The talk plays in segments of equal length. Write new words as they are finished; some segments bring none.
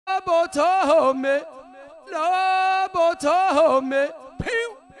Lobotomy, Lobotomy, pew,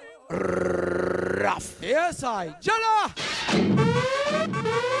 rough. Yes, I, Jallah.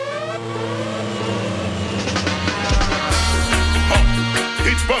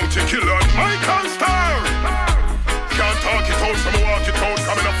 It's Bounty Killer and Michael Star. Can't talk it out, some walk it out,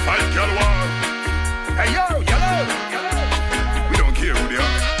 coming up fight, girl war. Hey yo, yellow. We don't care who they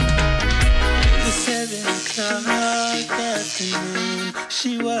are. The 7 o'clock afternoon,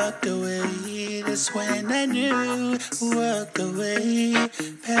 she walked away. That's when I knew. Walked away,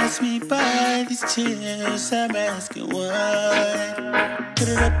 passed me by these tears. I'm asking why.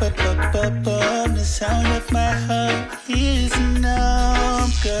 The sound of my heart is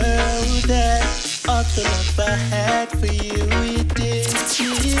numb, girl. That all the love I had for you, it did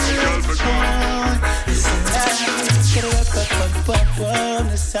me wrong. Listen now,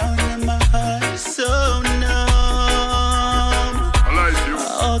 the sound of my heart is so numb.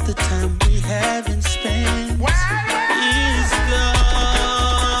 All the time we haven't spent is gone.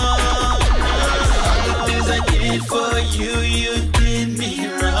 All the things I did for you, you did me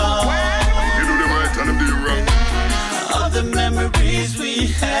wrong. You do the right and I do wrong. All the memories we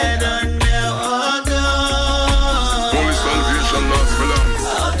had are now all gone. Only salvation lasts for long.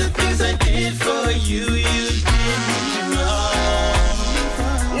 All the things I did for you, you did me wrong.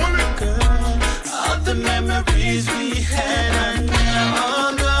 Girl, all the memories we had are now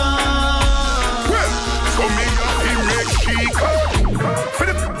all gone. Well, so me up, he make she come. For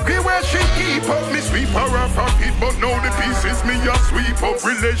the where she keep up, me sweep her off her feet. But now the pieces me a sweep up.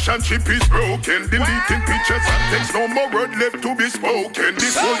 Relationship is broken. Deleting pictures and text, no more word left to be spoken.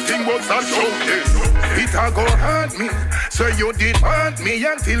 This whole thing was a showcase. It a go hurt me, so you did hurt me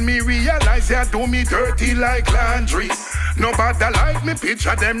until me realize you do me dirty like laundry. Nobody like me,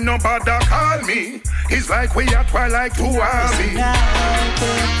 picture them, nobody call me. It's like we are twilight to army.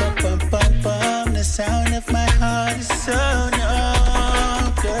 The sound of my heart is so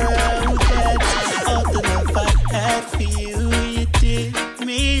numb, girl. That's all the love I had for you, you did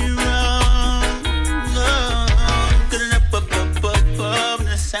me wrong.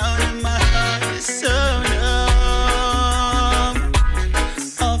 The sound of my heart is so numb.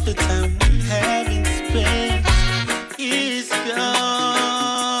 All the time we haven't spent is gone.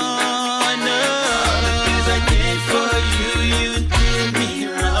 All the things I did for you, you did me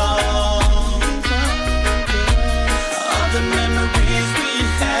wrong. All the memories we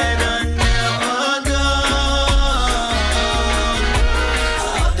had are now all gone.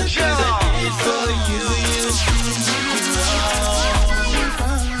 All the things I did for you, you did me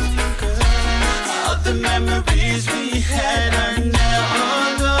wrong. All the memories we had are now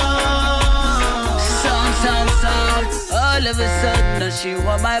all gone. Sound. All of a sudden, now she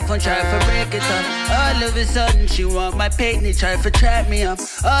want my phone, try for break it up. All of a sudden, she want my picnic, try for trap me up.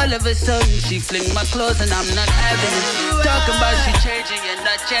 All of a sudden, she fling my clothes and I'm not having it. Talking about she changing, you're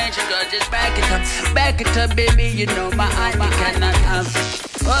not changing, girl, just back it up. Back it up, baby, you know my auntie cannot have it.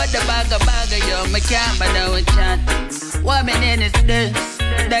 Oh, the bagger, yo, my can't, but now it can't. 1 minute is this,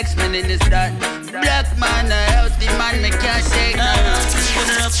 next minute is that. Black man, a healthy man, me can't shake no.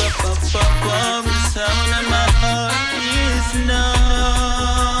 The sound of my heart is numb.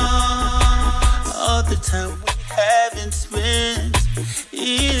 All the time we haven't spent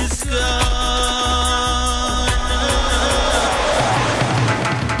is gone.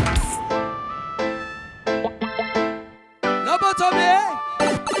 Lobotomy,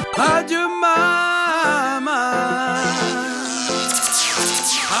 adieu maman.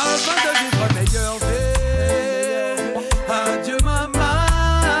 Afin de vivre meilleure vie. Adieu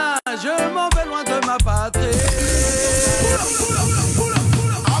maman, je m'en vais loin de ma patrie.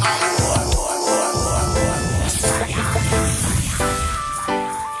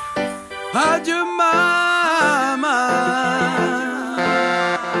 Adieu maman,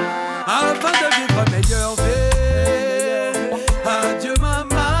 afin de vivre meilleure vie. Adieu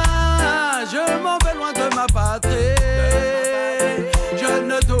maman, je m'en vais loin de ma patrie. Je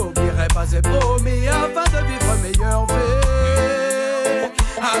ne t'oublierai pas, c'est promis, afin de vivre meilleure vie.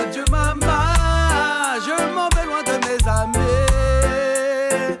 Adieu maman, je m'en vais loin de mes amis.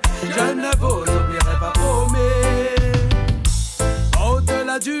 Je ne vous oublierai pas, promis.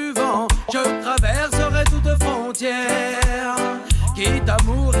 Au-delà du vent, je traverserai toute frontière, quitte à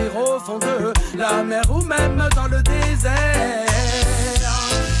mourir au fond de la mer ou même dans le désert.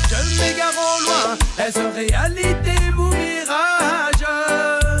 Je m'égare au loin, est-ce réalité ou mirage?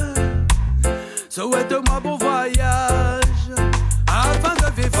 Souhaite-moi bon voyage, afin de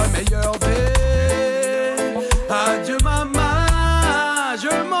vivre meilleure vie. Adieu maman, je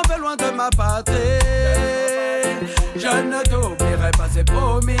loin de ma patrie. Je ne t'oublierai pas, c'est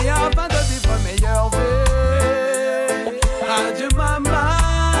promis,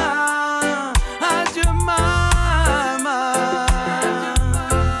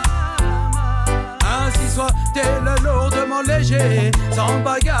 sans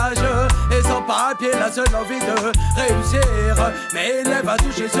bagage et sans papier, la seule envie de réussir. Mais elle va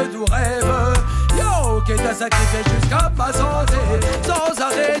toucher ce doux rêve. Yo, qui t'a sacrifié jusqu'à ma santé, sans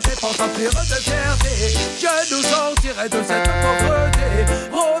arrêter, pensant plus de fierté. Je nous sortirai de cette pauvreté.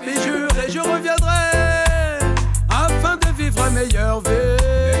 Promis, juré, je reviendrai afin de vivre meilleure vie.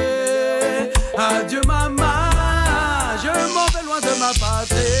 Adieu maman, je m'en vais loin de ma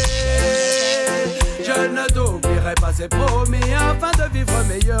patrie. Je ne t'oublierai pas, c'est promis, afin de vivre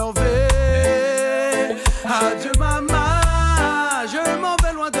meilleure vie. Adieu maman, je m'en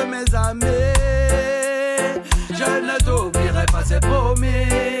vais loin de mes amis. Je ne t'oublierai pas, c'est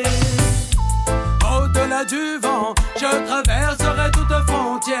promis. Au-delà du vent, je traverserai toute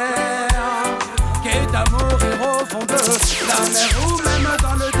frontière. Quitte à mourir au fond de la mer ou même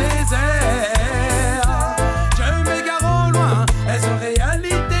dans le désert. Je m'égare au loin, est-ce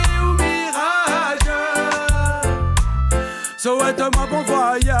réalité ou mirage? Souhaite-moi bon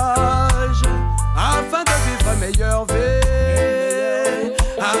voyage, afin de vivre meilleure vie.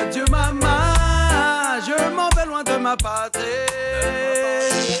 Adieu maman, je m'en vais loin de ma patrie.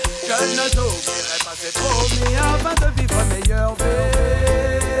 Je ne t'oublierai pas, c'est promis, afin de vivre meilleure vie.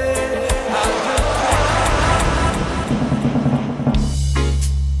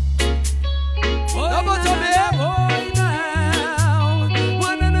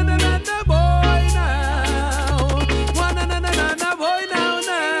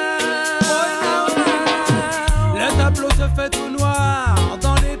 Le tableau se fait tout noir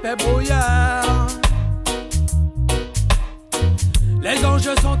dans l'épais brouillard. Les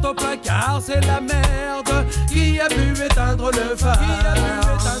anges sont au placard, c'est la merde qui a pu éteindre le phare.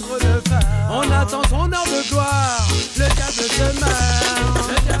 On attend son heure de gloire, le diable se meurt.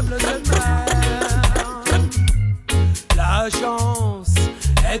 La chance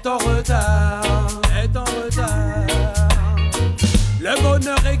est en retard, Le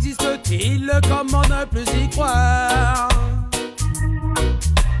bonheur existe-t-il? Comment ne plus y croire?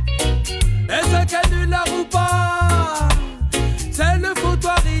 Est-ce canular ou pas? C'est le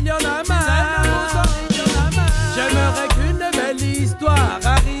foutoir, il y en a marre. J'aimerais qu'une belle histoire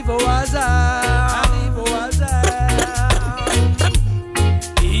arrive au hasard.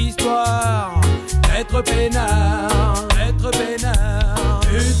 Histoire d'être peinard.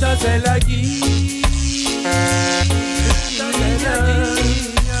 Putain, c'est la guille.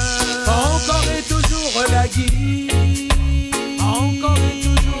 Encore et toujours la guille.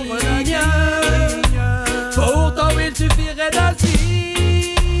 Pourtant il suffirait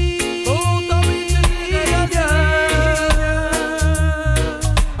d'assis.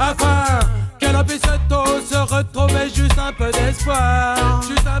 Afin qu'elle puisse se retrouver juste un peu d'espoir.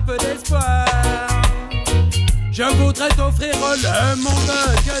 Je voudrais t'offrir le monde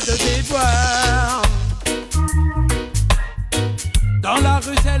que de déboire. Dans la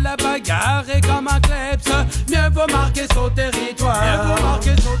rue c'est la bagarre et comme un kleps, mieux vaut marquer son territoire.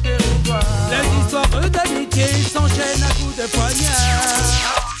 Les histoires d'amitié s'enchaînent à coups de poignard.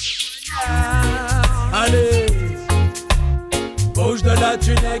 Allez, bouge de là,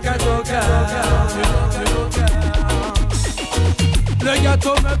 tu n'es qu'un tocard. Le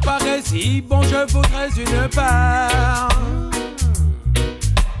gâteau me paraît si bon, je voudrais une part.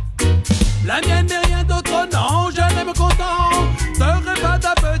 La mienne n'est rien d'autre, non, je n'aime content. T'aurais pas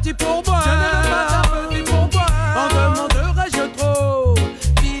d'un petit pourboire. En demanderais-je trop?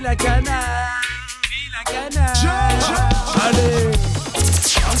 File à canard. Allez,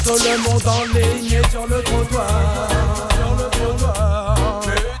 tout le monde en ligne sur le trottoir.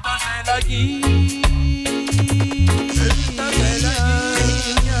 Putain, c'est la guille.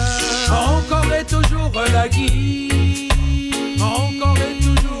 Encore et toujours la guille.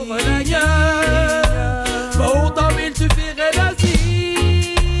 Pourtant il suffirait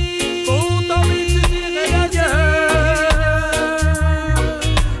d'assis.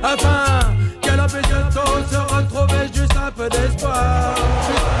 Afin qu'elle puisse bientôt se retrouver juste un peu d'espoir.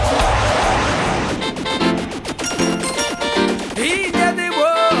 Il y a des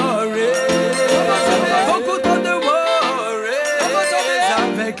worries, beaucoup trop de worries,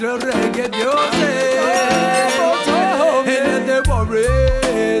 avec le reggae biosé. Il y a des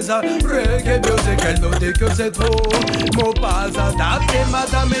worries, reggae biosé, qu'elle nous dit que c'est trop. Mot pas adapté,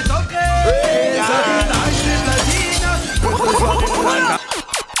 madame est en crise. Lâche les platines, pour ce soir il faut la.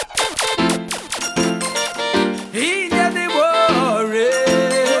 Il y a des worries,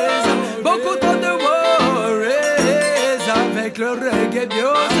 beaucoup trop de worries, avec le reggae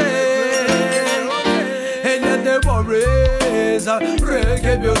biosé. Il y a des worries,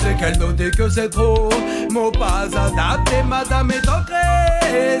 Reggae music, elle nous dit que c'est trop. Mots pas adaptés, madame est en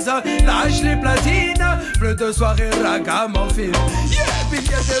crise. Lâche les platines, plus de soirée raga mon film. Yeah, puis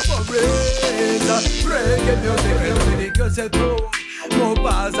y'a des reprises. Reggae music, elle nous dit que c'est trop. Mots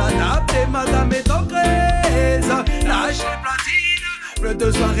pas adaptés, madame est en crise. Lâche les platines, plus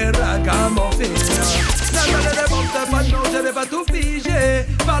de soirée raga mon film. Je n'ai pas tout figé.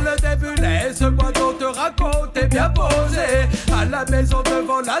 Par le début, laisse-moi donc te raconter bien posé. À la maison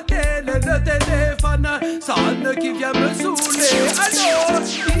devant la télé, le téléphone sonne qui vient me saouler. Allô,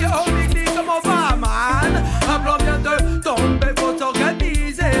 yo, Bigly, comment va, man? Un plan vient de tomber, faut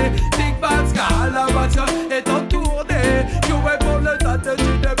s'organiser. Big Pascal, la wax est en tournée. Jouer pour le date, tu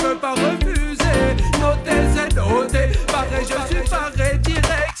ne peux pas refuser. Noter, c'est noter. Pareil, je suis pareil,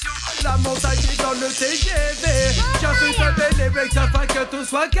 direction la montagne est dans le TGV. J'ai vu tomber les breaks afin que tout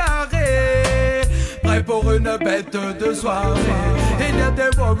soit carré. Prêt pour une bête de soirée. Il y a des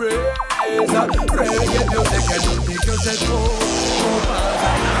worries. Reggae music, elle nous dit que c'est trop.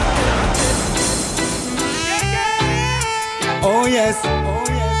 Oh yes,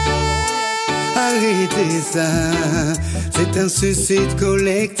 arrêtez ça. C'est un suicide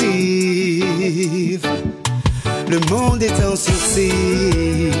collectif. Le monde est en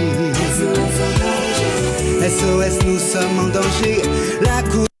sursis. SOS, nous sommes en danger. La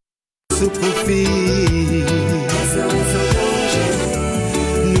course au profit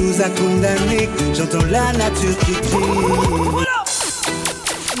nous a condamnés. J'entends la nature qui crie.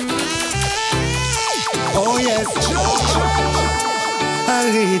 Oh yes,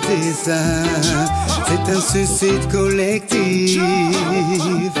 arrêtez ça. C'est un suicide collectif.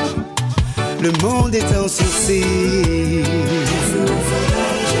 Le monde est en sursis.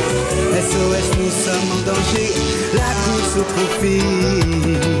 SOS, nous sommes en danger. La course au profit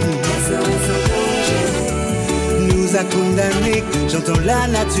nous a condamnés. J'entends la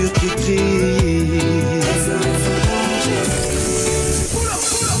nature qui crie.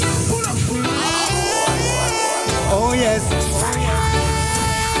 Oh yes,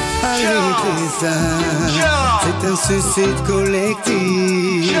 arrêtez ça. C'est un suicide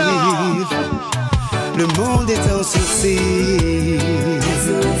collectif. Le monde est en sursis.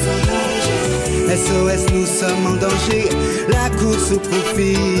 SOS, nous sommes en danger. La course au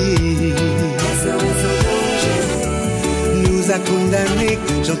profit nous a condamnés.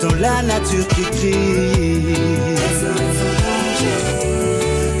 J'entends la nature qui crie.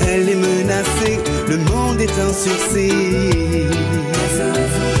 Elle est menacée. Le monde est en sursis.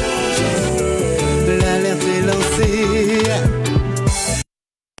 L'alerte est lancée.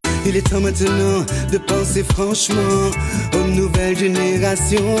 Il est temps maintenant de penser franchement aux nouvelles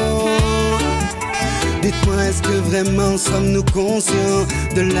générations. Dites-moi, est-ce que vraiment sommes-nous conscients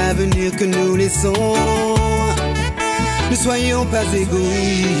de l'avenir que nous laissons? Ne soyons pas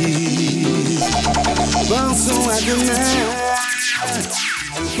égoïstes. Pensons à demain.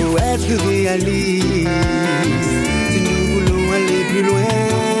 Faut être réaliste. Si nous voulons aller plus loin,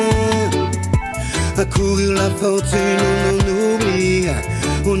 à courir la fortune, on en oublie.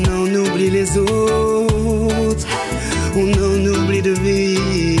 On en oublie les autres. On en oublie de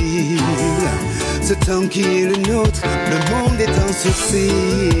vivre ce temps qui est le nôtre. Le monde est en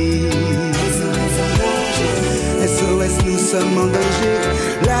sursis. SOS, nous sommes en danger.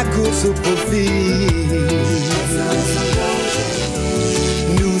 La course au profit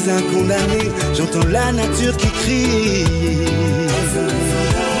nous a condamnés. J'entends la nature qui crie.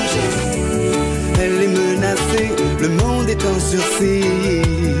 Elle est menacée. Le monde est en sursis.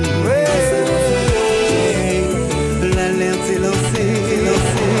 L'alerte est lancée.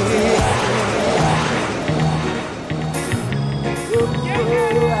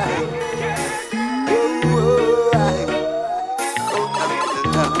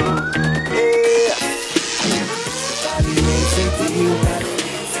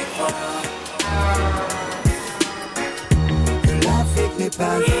 L'Afrique n'est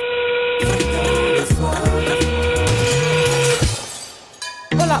pas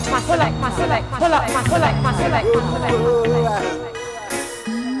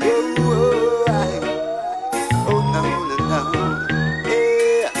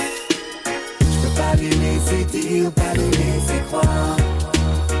je peux pas les laisser dire, pas les laisser croire.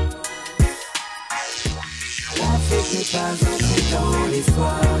 L'Afrique n'est pas entrée dans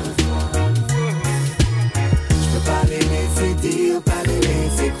l'histoire. Je peux pas les laisser dire, pas les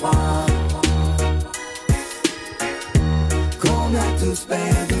laisser croire. Qu'on a tous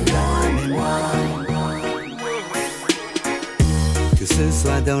perdu la mémoire. Que ce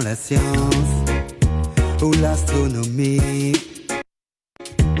soit dans la science ou l'astronomie,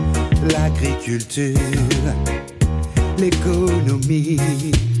 l'agriculture, l'économie.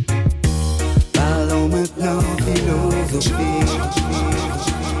 Parlons maintenant philosophie.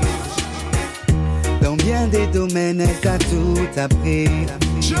 Dans bien des domaines, elle t'a tout appris.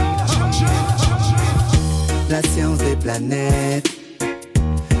 La science des planètes,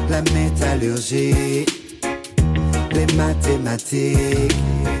 la métallurgie, les mathématiques,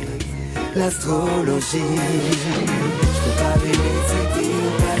 l'astrologie. Je peux pas les laisser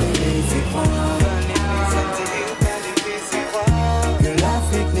dire, pas les laisser croire que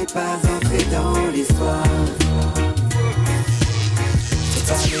l'Afrique n'est pas entrée dans l'histoire. Je peux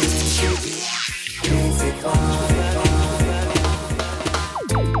pas les laisser dire, laisser croire.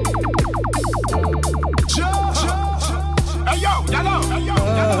 Hey yo, Jallah, hey yo,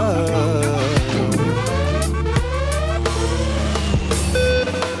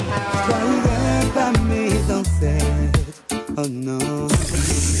 Croyez pas mes ancêtres, oh non.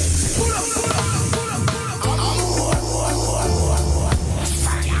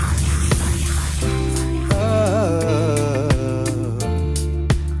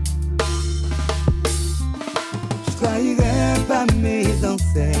 Je trahirai pas mes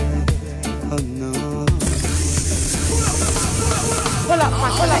ancêtres, oh non.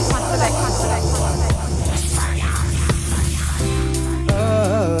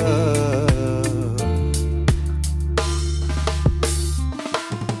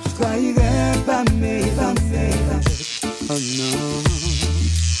 Je trahirai pas mes ancêtres, oh non.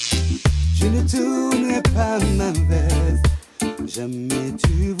 Je ne tournerai pas ma veste, jamais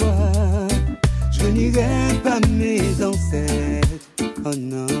tu vois. Je n'irai pas mes ancêtres, oh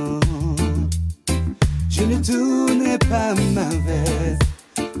non. Je ne tournerai pas ma veste,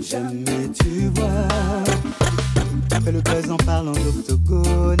 jamais tu vois. Fais le buzz en parlant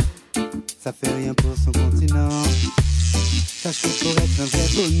d'octogone, ça fait rien pour son continent. Sache que pour être un vrai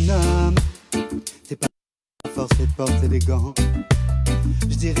bonhomme, c'est pas forcé de porter des gants.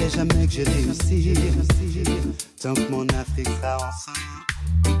 Je dirai jamais que j'ai réussi, tant que mon Afrique sera ensemble.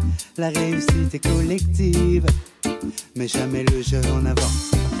 La réussite est collective, mais jamais le jeu en avant.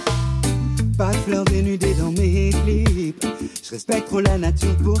 Pas de fleurs dénudées dans mes clips, je respecte trop la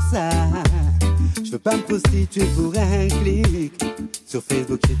nature pour ça. Je veux pas me prostituer pour un clic, sur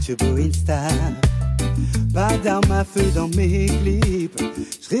Facebook, YouTube ou Insta. Pas d'armes à feu dans mes clips,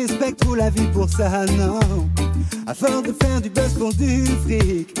 je respecte trop la vie pour ça, non. À force de faire du buzz pour du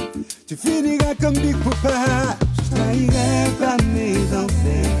fric, tu finiras comme Big Papa. Je trahirai pas mes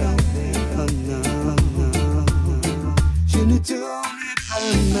ancêtres, oh non. Je ne tournerai pas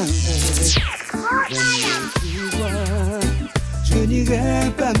ma veste, jamais tu vois. Je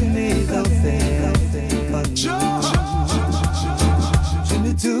n'irai pas mes ancêtres, oh non. Je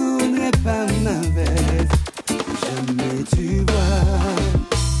ne tournerai pas ma veste, jamais tu vois.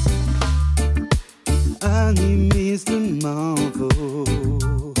 Animiste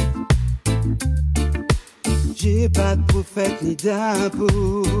m'envaut. J'ai pas de prophète ni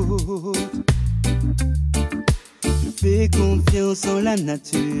d'apôtre. Je fais confiance en la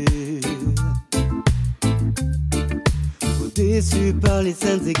nature. Trop déçu par les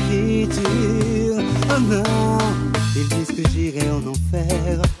saintes écritures. Oh non, ils disent que j'irai en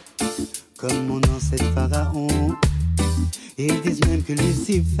enfer, comme mon ancêtre Pharaon. Ils disent même que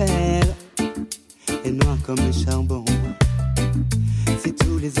Lucifer est noir comme le charbon. Si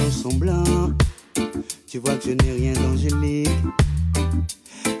tous les anges sont blancs, tu vois que je n'ai rien d'angélique.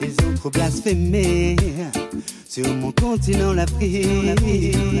 Ils ont trop blasphémé sur mon continent l'Afrique.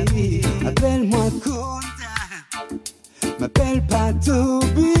 Appelle-moi Kunda, m'appelle pas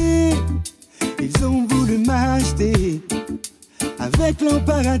Toby. Ils ont voulu m'acheter avec leur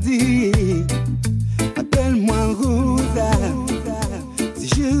paradis. Appelle-moi Rosa, si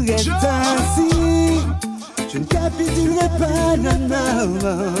je reste assis, je ne capitulerai pas, non,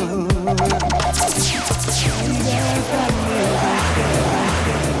 non.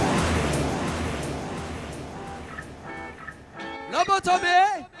 Lobotomy.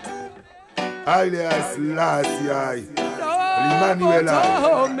 Aïe, Selassie, Emmanuel,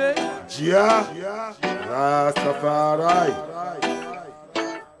 Jah, Rastafari.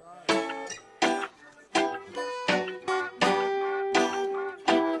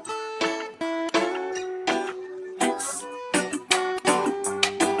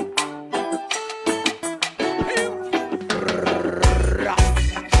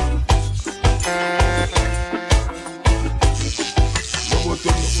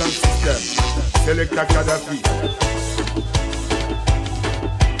 Lobotomy sound system, Selecta Kadafi.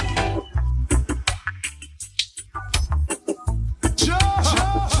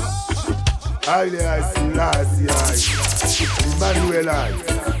 Aïe, Selassie, Emmanuel,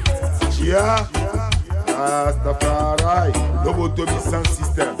 Jah, Rastafari, Lobotomy sans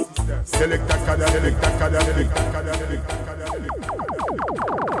système. Selecta Jallah Kadafi.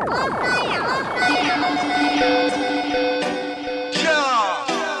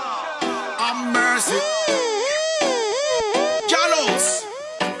 I'm mercy. Jallos.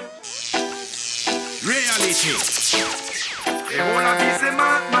 Reality. Et on la vie c'est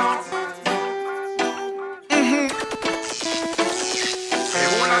maintenant. Et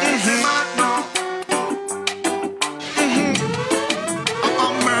on la vie c'est maintenant.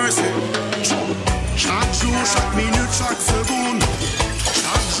 I'm mercy. Chaque jour, chaque minute, chaque seconde.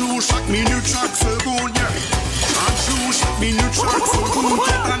 Chaque jour, chaque minute, chaque seconde. Yeah. Chaque jour, chaque minute, chaque seconde.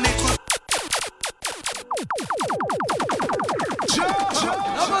 Quand un être.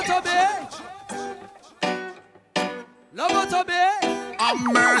 Lobotomy. I'm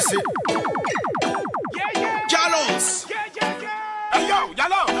mercy. Jallos. Hey yo,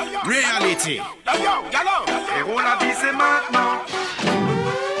 Jallah. Reality. Hey yo, Jallah. Et on la vie c'est maintenant.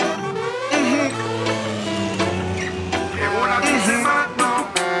 Et on la vie c'est maintenant.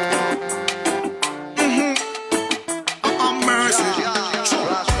 I'm mercy.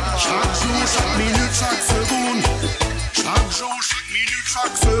 Chaque jour, chaque minute, chaque seconde. Chaque jour, chaque minute,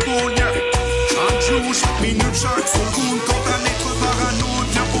 chaque seconde. Yeah. Chaque jour, chaque minute, chaque seconde. Quand un être parano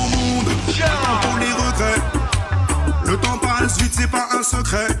vient au monde, pas pour les regrets. Le temps passe vite, c'est pas un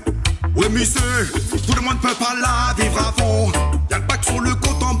secret. Ouais, monsieur, tout le monde peut pas la vivre à fond. Y'a le bac sur le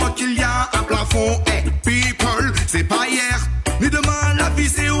compte en bas qu'il y a un plafond. Hey, people, c'est pas hier ni demain, la vie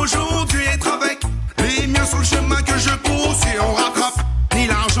c'est aujourd'hui. Être avec les miens sur le chemin que je pousse et on rattrape. Ni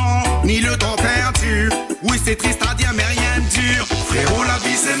l'argent, ni le temps perdu. Oui, c'est triste à dire, mais rien de dur. Frérot, la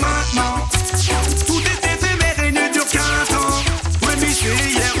vie c'est maintenant. Tout est éphémère et ne dure qu'un temps. Ouais, mais c'est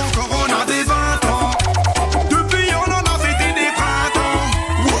hier encore, on a des 20 ans. Depuis, on en a fêté des printemps.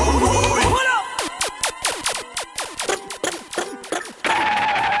 Wow, wow.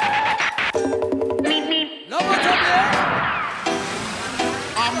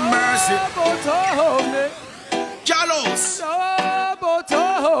 I'm mercy. Jallos.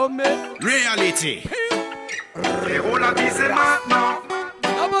 Reality. Frérot, la vie c'est maintenant.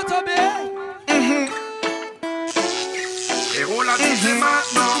 Frérot, la vie c'est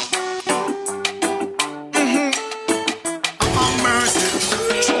maintenant. I'm mercy.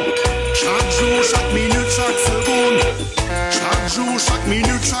 Chaque jour, chaque minute, chaque seconde. Chaque jour, chaque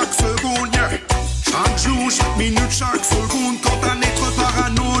minute, chaque seconde. Yeah. Chaque jour, chaque minute, chaque seconde. Quand un être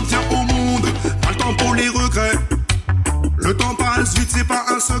parano vient au monde, pas le temps pour les regrets. Le temps passe vite, c'est pas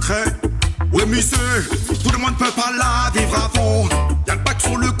un secret. Ouais, monsieur, tout le monde peut pas la vivre à fond. Y'a le bac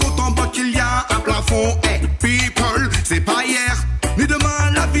sur le compte en bas qu'il y a un plafond. Hey, people, c'est pas hier ni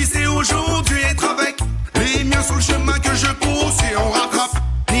demain, la vie c'est aujourd'hui. Être avec les miens sur le chemin que je pousse et on rattrape.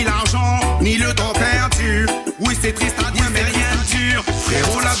 Ni l'argent, ni le temps perdu. Oui, c'est triste à dire, mais rien de dur.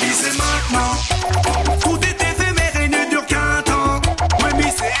 Frérot, la vie c'est maintenant. Tout est éphémère et ne dure qu'un temps. Ouais,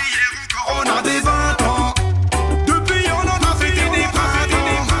 mais c'est hier encore, on a des 20 ans. Depuis, on en a fêté des printemps.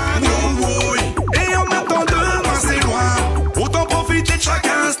 Wow, wow. Et en même temps, demain c'est loin. Autant profiter de chaque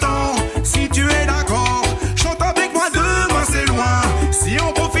instant. Si tu es d'accord, chante avec moi, demain c'est loin. Si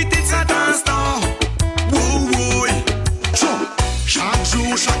on profitait de cet instant. Wow, wow. Chaque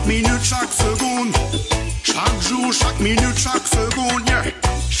jour, chaque minute, chaque seconde. Chaque jour, chaque minute, chaque seconde. Yeah.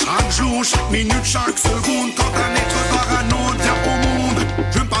 Chaque jour, chaque minute, chaque seconde. Quand un être parano vient au monde,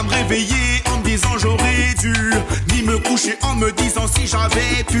 je veux pas me réveiller en me disant j'aurais dû, ni me coucher en me disant si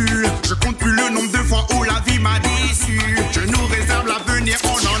j'avais pu. Je compte plus le nombre de fois où la vie m'a déçu. Je nous réserve l'avenir, on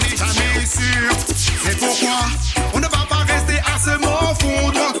n'en est jamais sûr. C'est pourquoi on ne va pas rester à se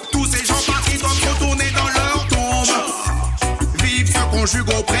morfondre. Tous ces gens partis doivent retourner dans leur tombe. Vivre se conjugue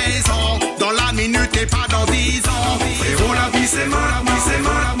au présent, dans la minute et pas dans 10 ans. Frérot, la vie c'est mal, la vie c'est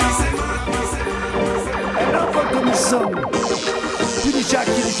mal, la vie c'est mal. Elle envoie comme nous sommes. Tu dis Jack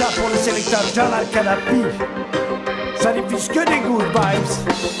qui déjà pour le Selecta Jallah Kadafi. Ça diffuse que des good vibes.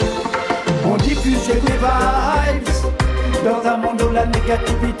 On diffuse que des vibes. Dans un monde où la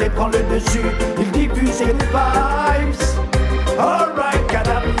négativité prend le dessus, il diffuse que des vibes. Alright,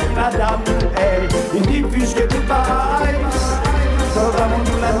 Kadafi, madame, hey, il diffuse que des vibes. Dans un monde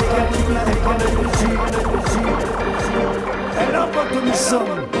où la négativité prend le dessus. Elle envoie comme nous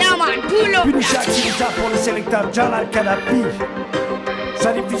sommes. Puis Jack qui déjà pour le Selecta Jallah Kadafi.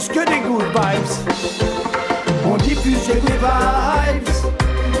 Ça diffuse que des good vibes. On diffuse que des vibes.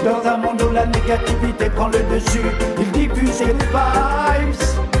 Dans un monde où la négativité prend le dessus, il diffuse que des vibes.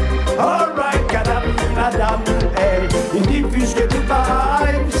 Alright, Kadafi, madame, hey, il diffuse que des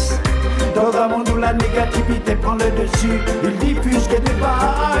vibes. Dans un monde où la négativité prend le dessus, il diffuse que des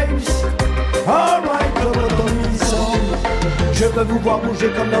vibes. Alright, veux vous voir bouger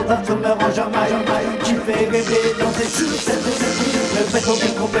comme dans un summer en Jamaïque qui fait rêver, danser sur cette musique. Ne faites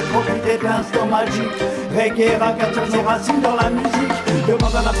aucun complète, profiter de l'instant magique. Reggae-Ragga tient ses racines dans la musique.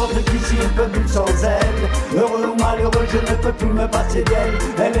 Demande à n'importe qui s'il peut vivre sans elle. Heureux ou malheureux, je ne peux plus me passer d'elle.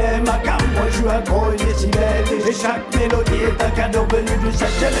 Elle est ma gamme, moi je suis un gros décibel. Et chaque mélodie est un cadeau venu du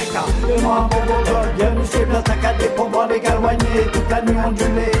Selecta. Donne-moi un bon gars, viens nous suivre bien saccadé pour voir les galloigner toute la nuit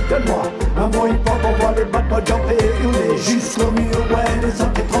ondulée. Donne-moi un bon hip-hop pour voir les bad boys jumper et hurler. Jusqu'au mur, ouais, les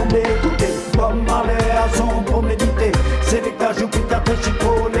santé trembler. Écoutez, comme Marley à son pour méditer. Selecta joue plus tard,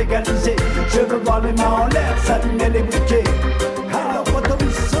 faut légaliser. Je veux voir les mains en l'air, s'allumer les briquets. Alors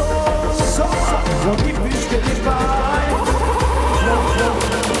Lobotomy sort, on diffuse que des bails.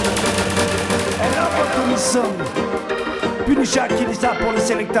 Et là Lobotomy sort. Punisha qui dit ça pour le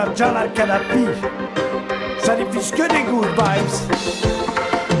Selecta Jallah Kadafi. Ça diffuse que des good vibes.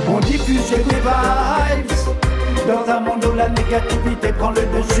 On diffuse que des vibes. Dans un monde où la négativité prend le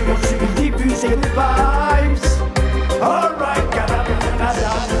dessus, on diffuse que des vibes. Alright, Kadafi,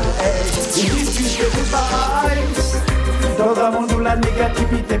 hey, on diffuse que des vibes. Dans un monde où la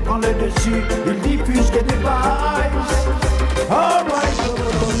négativité prend le dessus, il diffuse que des vibes. Alright,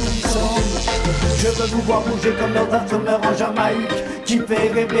 je veux vous voir bouger comme dans un summer en Jamaïque qui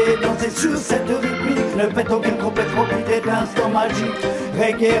fait rêver, danser sur cette rythmique. Ne faites aucun complète, profiter de l'instant magique.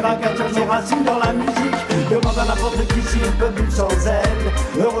 Reggae-Ragga tient ses racines dans la musique. Demande à n'importe qui s'il peut vivre sans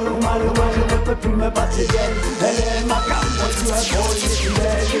elle. Heureux ou malheureux, je ne peux plus me passer d'elle. Elle est ma gamme, moi je suis un gros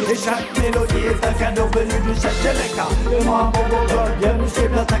décibel. Et chaque mélodie est un cadeau venu du Selecta. Donne-moi un bon gars, viens nous suivre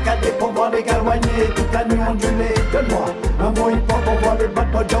bien saccadé pour voir les galloigner toute la nuit ondulée. Donne-moi un bon hip-hop pour voir les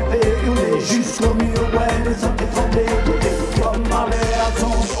bad boys jumper et hurler. Jusqu'au mur, ouais, les santé trembler. Écoutez, comme Marley à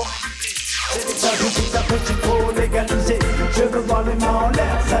son Selecta joue tout à fait, il faut légaliser. Je veux voir les mains en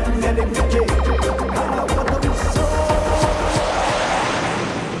l'air, s'allumer les briquets. Alors Lobotomy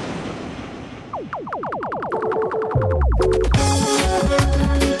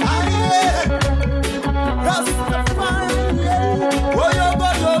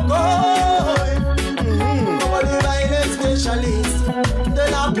de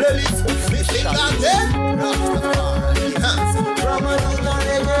la playlist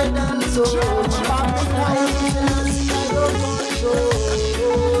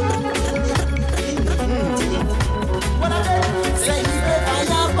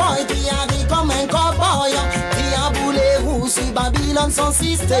Babylone son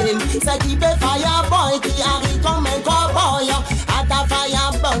système, c'est qui fait Fireboy qui arrive comme un cowboy. À ta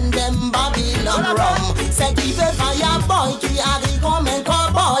fire burn them Babylon rum. C'est qui fait Fireboy qui arrive comme un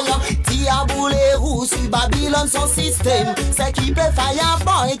cowboy. Tia boulet rouge sur Babylone son système. C'est qui fait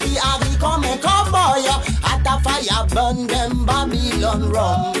Fireboy qui arrive comme un cowboy. À ta fire burn them Babylon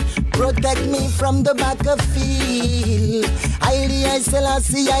rum. Protect me from the battlefield. I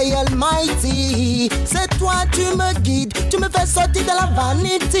Selassie, I Almighty. C'est toi, tu me guides, tu me fais sortir de la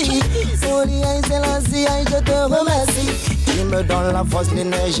vanité. Holy I Selassie, je te remercie. Tu me donnes la force,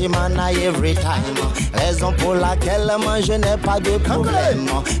 l'énergie, mana every time. Raison pour laquelle moi je n'ai pas de problème.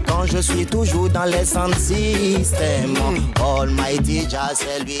 Quand je suis toujours dans les sound system. Almighty Jah,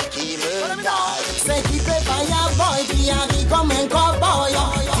 c'est lui qui me guide. C'est qui fait Fireboy qui arrive comme un cowboy.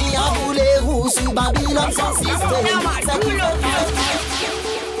 Qui a roulé roux sur Babylone sans système. C'est qui fait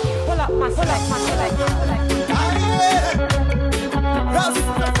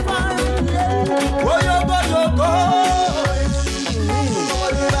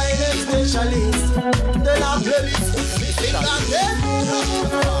de la playlist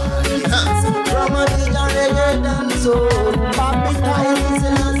from a reggae and soul. Papi time is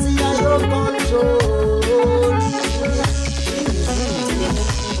in your control.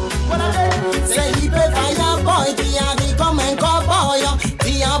 C'est qui fait Fireboy qui arrive comme un cowboy.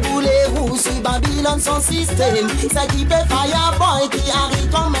 Qui a boulet rouge sur Babylone son système. C'est qui fait Fireboy qui arrive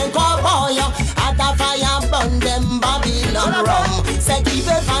comme un cowboy. À ta fire burn them Babylon rum. C'est qui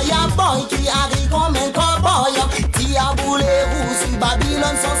fait Fireboy qui arrive comme un cowboy. Qui a boulet rouge sur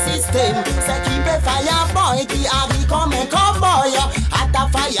Babylone son système. C'est qui fait Fireboy qui arrive comme un cowboy. À ta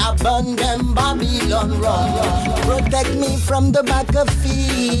fire burn them Babylon rum. Protect me from the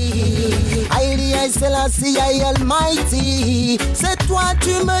battlefield. I Selassie, I Almighty. C'est toi,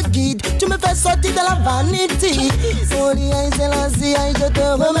 tu me guides, tu me fais sortir de la vanité. Holy I Selassie, je te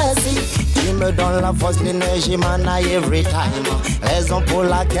remercie. qui me donne la force, l'énergie, mana every time. Raison pour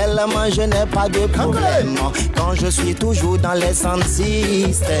laquelle moi je n'ai pas de problème quand je suis toujours dans les sound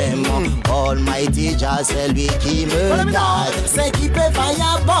system. Almighty Jah, c'est lui qui me guide. C'est qui peut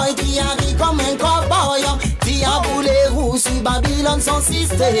Fireboy qui arrive comme un cowboy. Qui a boulé roux sur Babylone son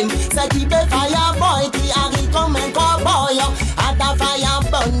système. C'est qui peut Fireboy qui arrive comme un cowboy. À ta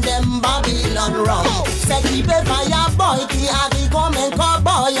Firebone dem Babylone rum. C'est qui peut Fireboy qui arrive comme un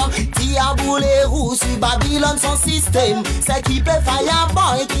cowboy. Qui a boulé roux sur Babylone son système. C'est qui peut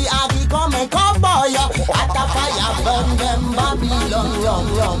Fireboy qui arrive comme un cowboy. À ta Firebone dem Babylone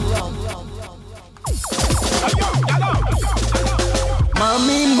rum.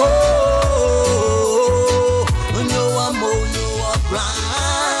 Mami mo, you are mo, you are blind.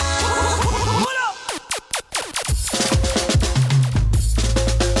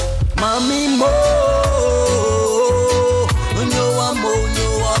 Mami mo, you are mo, you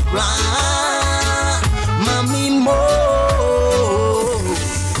are blind. Mami mo.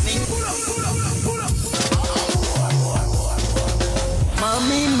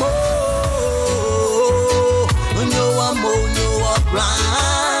 Mami mo, you are mo, you are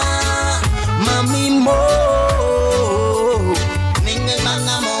blind. Mami mo, ninge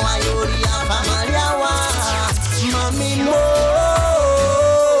manga mo ayuri afamalia wa. Mami mo,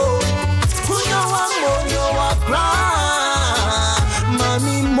 you are mo, you are blind.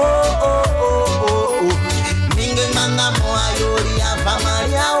 Mami mo, ninge manga mo ayuri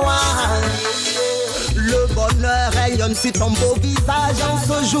afamalia wa. Le bonheur rayonne sur ton beau visage en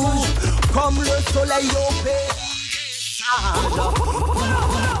ce jour, comme le soleil au paysage.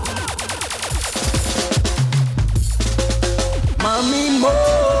 Mami mo,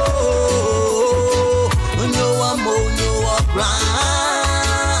 you are mo, you are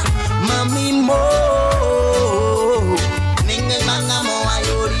blind. Mami mo, ninge manga mo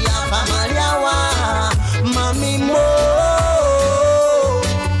ayuri afamalia wa. Mami mo,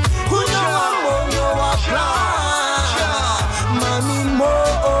 you are mo, you are blind. Mami mo,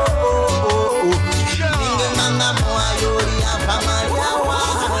 ninge manga mo ayuri afamalia wa.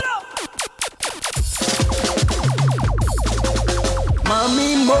 Mami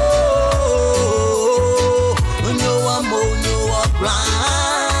mo, you are mo, you are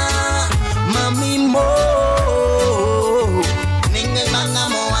blind. Mami mo, ninge manga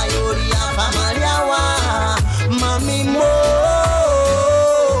mo ayuri afamalia wa. Mami mo,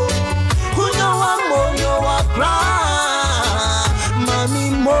 you are mo, you are blind. Mami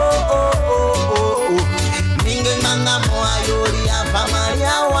mo, ninge manga mo ayuri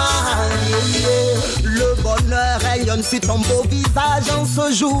afamalia wa. Le bonheur rayonne sur ton beau visage en ce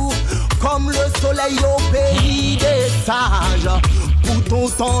jour, comme le soleil au pays des sages. Pour ton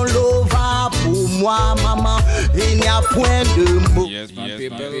temps l'eau va pour moi, maman, il n'y a point de mots.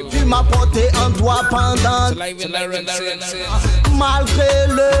 Tu m'as porté en toi pendant malgré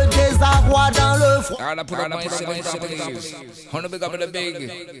le désarroi dans le froid. On big up the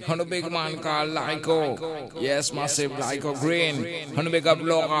big man called Lyco. Yes, massive Lyco Green. On big up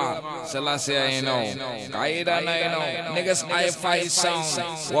Laura. Selassie, you know. Kaida, you know. Niggas hi-fi sound.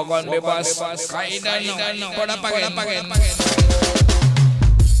 Walk on the bus. Kaida, you know. Put up again.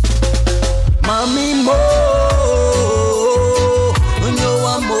 Mami mo, you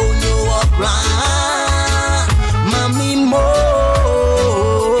are mo, you are blind. Mami mo,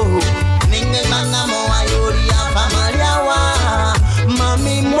 ninge manga mo ayuri afamalia wa.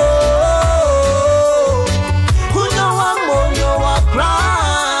 Mami mo, you are mo, you are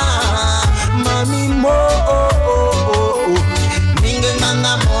blind. Mami mo, ninge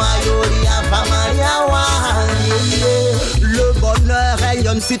manga mo ayuri afamalia wa. Le bonheur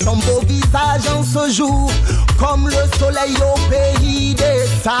rayonne sur ton beau visage en ce jour, comme le soleil au pays des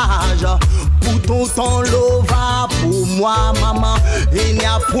sages. Pour ton temps l'eau va pour moi, maman, il n'y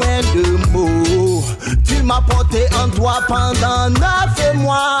a point de mots. Tu m'as porté en toi pendant 9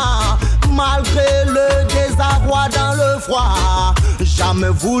 mois, malgré le désarroi dans le froid. Jamais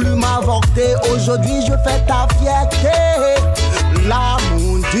voulu m'avorter, aujourd'hui je fais ta fierté.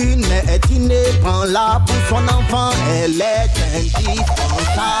 L'amour d'une mère est inébranlable pour son enfant, elle est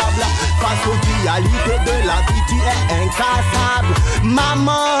indispensable. Face aux réalités de la vie, tu es incassable.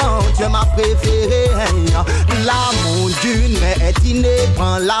 Maman, tu es ma préférée. L'amour d'une mère est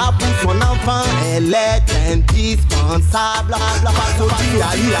inébranlable pour son enfant, elle est indispensable. Face aux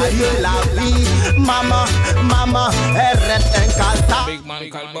réalités de la vie, maman, elle reste incassable. Big man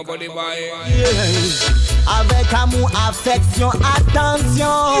called Bobody Boy. Avec amour, affection,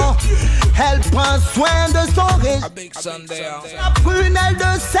 attention, elle prend soin de son riche. La prunelle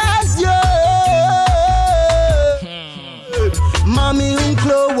de ses yeux. Mami, un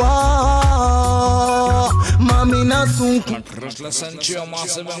cloa. Mami na sun Cruz Sancho,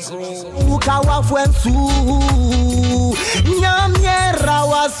 massive and crew. Ukawa fwensu Nyamye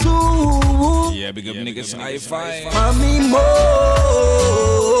wasu. Yeah, big up niggas hi-fi. Mami mo.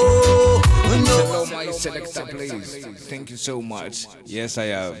 Hello, my selector, please. Thank you so much. Yes, I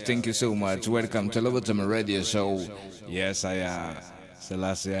have. Thank you so much. Welcome to Lobotomy Radio Show. Yes, I have.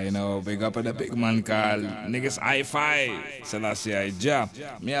 Selassie, I know. Big up at the big man called niggas hi-fi. Selassie, I ja.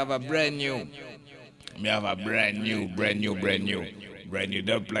 Me have a brand new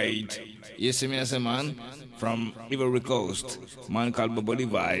dub plate. You see me as a man from Ivory Coast. Man called Bobo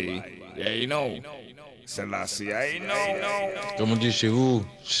Levi. Yeah, you know. Selassie, I know. Comme on dit chez vous,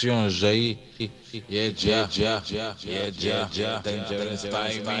 si on jaillit, yeah, dangerous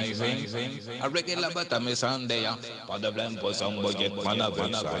timing. I reckon la bata me Sunday, pas de blême pour son budget, man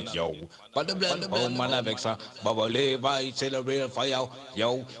avec ça, yo. Pas de blême pour man avec ça, Baba Levi, c'est le real fire,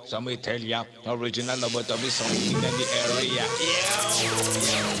 yo. So me tell ya, original Lobotomy song in the area, yo.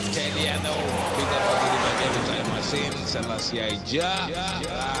 Tell ya no, big up every time I sing, Selassie, I.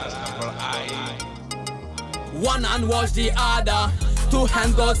 One hand wash the other, two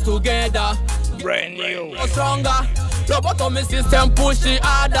hands goes together. Brand new. Stronger. Lobotomy system push the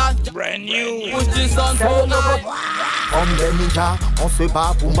other. Brand new. Push the sun so high. Comme des ninjas, on se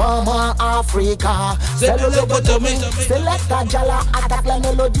bat pour maman Africa. C'est le Lobotomy. Selecta Jallah attaque la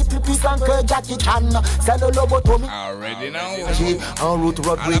mélodie plus puissante que Jackie Chan. C'est le Lobotomy. Already know. En route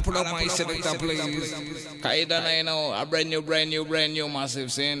road. I'll pull up my selector, please. Kaida na know a brand new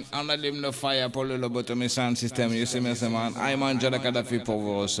massive scene. I'm not leaving the fire pour le Lobotomy sound system. You see me, man. I'm on Jallah Kadafi pour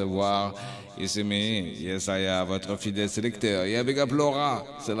vous recevoir. You see me? Yes, I have votre fidèle sélecteur. Yeah, big up Laura.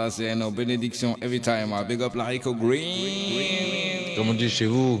 C'est là, c'est une bénédiction every time. Big up Larico Green. Comme on dit chez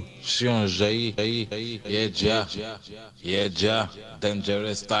vous, si on jaillit, yeah,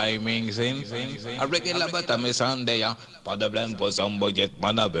 dangerous timing, zin. I reckon la bata me Sunday, pas de blême pour son budget,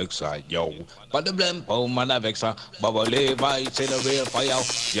 man avec ça, yo. Pas de blême pour man avec ça, Baba Levi, c'est le real fire,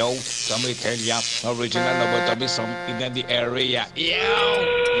 yo. So me tell ya, original Lobotomy song in the area, yo.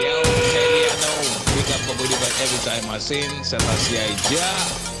 Tell ya no, pick up Baba Levi every time I sing, Selassie,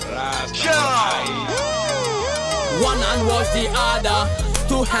 One hand wash the other,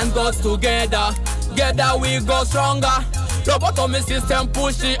 two hands goes together. Together we go stronger. Lobotomy system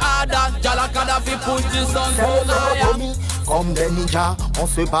push the other. Jallah Kadafi push the sun so high. Comme des ninjas, on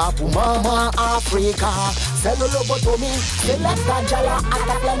se bat pour maman Africa. C'est le Lobotomy. Selecta Jallah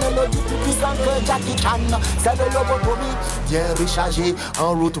attaque la mélodie plus puissante que Jackie Chan. C'est le Lobotomy. Bien rechargé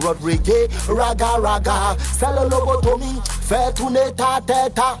en route road reggae, raga. C'est le Lobotomy. Fait tourner ta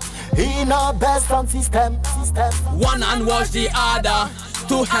tête. In a best sound system. One hand wash the other,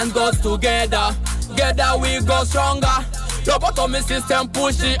 two hands goes together. Together we go stronger. Lobotomy system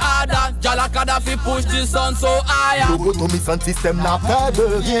push the other. Jallah Kadafi push the sun so high. Lobotomy sound system n'a peur de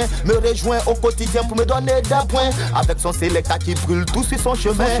rien. Me rejoint au quotidien pour me donner des points. Avec son Selecta qui brûle tout sur son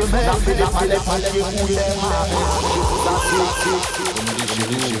chemin. La fait les palais qui roulent.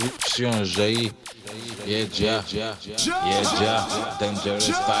 si on jaillit, yeah,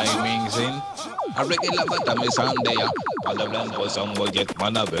 dangerous timings in. I reckon la bata me Sunday, pas de blême pour son budget,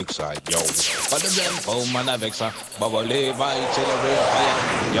 man avec ça, yo. Pas de blême pour man avec ça, Baba Levi, c'est le real fire,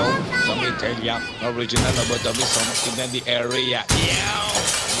 yo. So me tell ya, original Lobotomy song in the area, yo.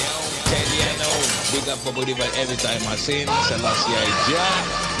 Tell ya no, big up Baba Levi every time I sing, Selassie,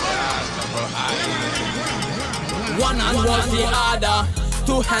 One hand was the other,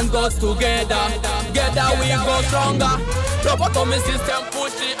 two hands goes together. Together we go stronger. Lobotomy system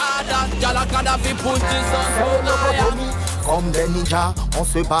push the other. Jallah Kadafi push the sun. Comme des ninjas, on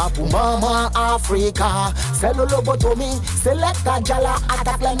se bat pour maman Africa. C'est le Lobotomy. Selecta Jallah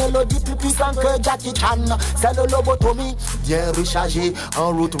attaque la mélodie plus puissante que Jackie Chan. C'est le Lobotomy. Bien rechargé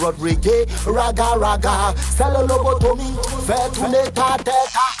en route road reggae, raga. C'est le Lobotomy. Fait tourner ta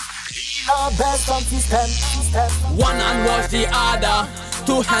tête. Best sound system. One hand wash the other,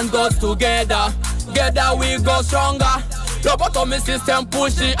 two hands goes together. Together we go stronger. Lobotomy system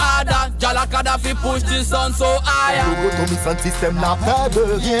push the other. Jallah Kadafi push the sun so high. Lobotomy sound system n'a peur de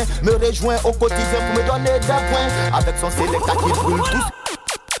rien. Me rejoint au quotidien pour me donner des points. Avec son Selecta qui brûle tout.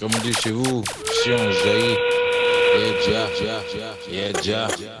 Comme on dit chez vous, si on jaillit, yeah,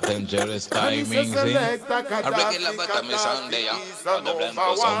 dangerous timings in. I reckon la bata me Sunday, pas de blême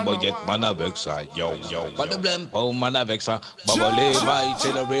pour son budget, man avec ça, yo. Pas de blême pour man avec ça, Baba Levi,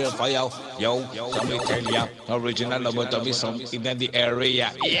 c'est le real fire, yo. So me tell ya, original Lobotomy song in the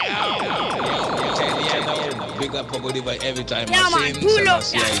area, yo. Tell ya no, big up Baba Levi every time I sing,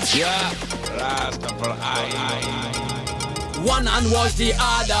 Selassie, Rastafari. One hand wash the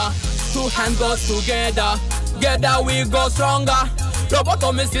other, two hands goes together. Together we go stronger.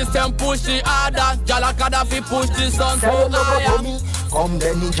 Lobotomy system push the harder. Jallah Kadafi push the sun so higher. Comme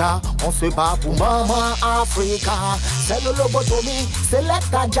des ninjas, on se bat pour maman Africa. C'est le Lobotomy,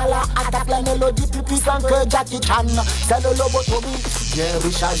 Selecta Jallah attaque la mélodie plus puissante que Jackie Chan. C'est le Lobotomy, bien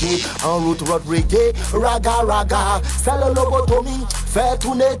rechargé en route road reggae, raga. C'est le Lobotomy, fait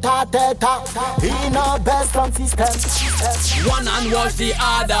tourner ta tête in a best sound system. One hand wash the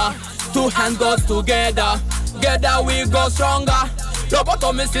other, two hands goes together. Together we go stronger.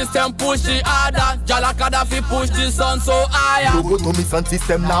 Lobotomy system push the harder. Jallah Kadafi push the sun so higher. Lobotomy sound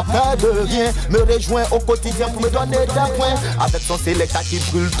system n'a peur de rien. Me rejoint au quotidien pour me donner des points. Avec son Selecta qui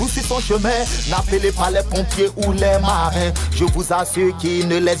brûle tout sur son chemin. N'appelez pas les pompiers ou les marins. Je vous assure qu'il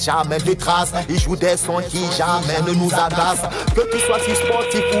ne laisse jamais de traces. Il joue des sons qui jamais ne nous agacent. Que tu sois si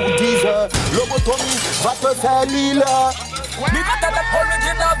sportif ou 10 heures, Lobotomy va te faire l'île. Me got that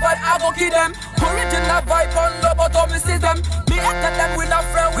original vibe, I go kill them. Original vibe on Lobotomy system. Me got them with a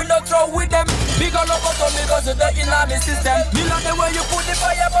friend, we don't throw with them. Big on Lobotomy goes to the inner system. Me love the way you put the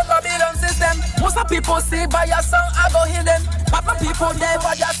fire on Babylon system. Most of people say by your song, I go hear them. Other people there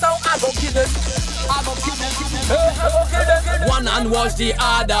by your song, I go kill them. I go kill them. I go kill them. One hand wash the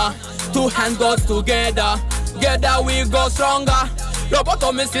other, two hands goes together. Together we go stronger.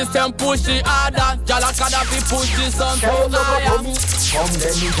 Lobotomy system push the harder. Jallah Kadafi push the sun so higher. Comme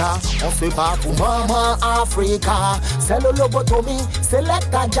des ninjas, on se bat pour maman Africa. C'est le Lobotomy,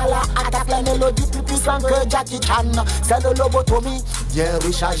 Selecta Jallah attaque la mélodie plus puissante que Jackie Chan. C'est le Lobotomy, bien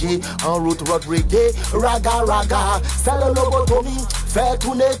rechargé en route road reggae, raga. C'est le Lobotomy, fait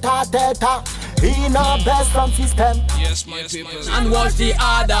tourner ta tête in a best sound system. Yes, my people. And watch the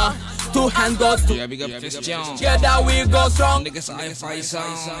other. Two hands goes to big up Christian. Together we go strong. Niggas I-Fi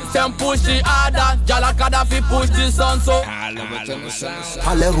sound. Them push the harder. Jallah Kadafi push the sun so.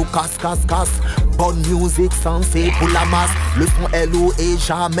 Palais casse. Bonne musique sensée pour la masse. Le son LO est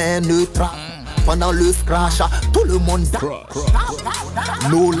jamais neutre. Pendant le scratch, tout le monde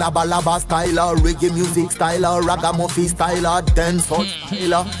no laba style, reggae music style, ragamuffin style, dancehall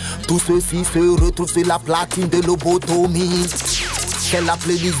style. Tout ceci se retrouve sur la platine de Lobotomy. C'est la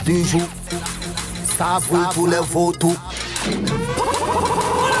playlist du jour. Ça vaut pour les vautours.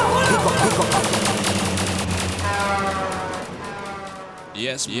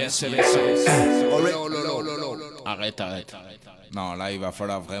 Yes. Arrête. Non, là, il va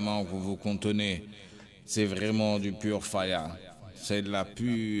falloir vraiment que vous vous contenez. C'est vraiment du pur fire. C'est de la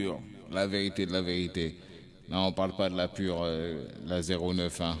vérité de la vérité. Non, on parle pas de la pure, la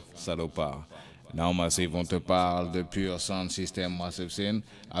 091, salopard. Non, Massive, on te parle de pure sound system, Massive Sin.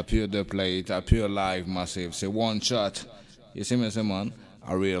 A pure de plate, a pure live, Massive. C'est one shot. You see me, man?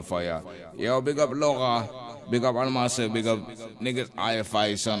 A real fire. Yo, big up Laura. Big up Massive. Big up niggas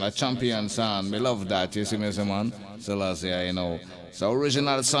I-Fi sound. A champion sound. Me love that. You see me, man? Selassie, you know. So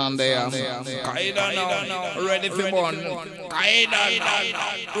original sound there. Kaida now. Ready for one. Kaida now.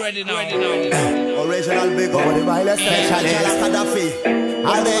 Ready now. Original big up. The violence specialist. Jallah Kadafi.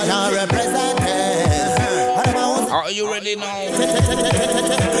 All the gens represented. Are you ready now?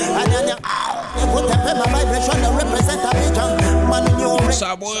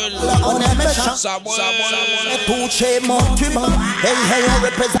 Samuel.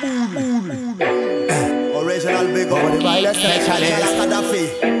 Original big up. The violence specialist. Jallah Kadafi.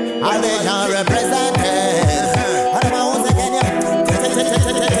 All the gens represented.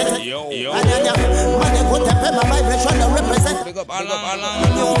 Big up Alan.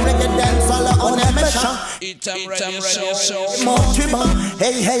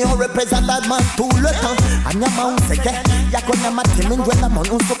 Hey, on représente man tout le temps. Anyama on sait que y'a qu'on a maté mais on a mon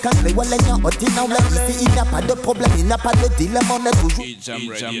on se calme les walenya otina on l'a ici il n'y a pas de problème il n'y a pas de dilemme on est toujours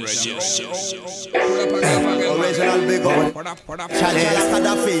Original big up Jallah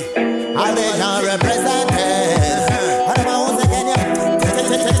Kadafi all the gens représentés Anyama on sait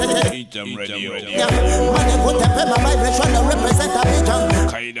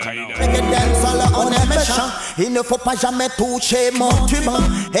il ne faut pas jamais toucher mon tube.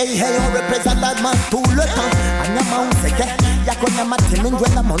 Hey, on représente la man tout le temps. Anyama on sait que y'a qu'on a maté mais on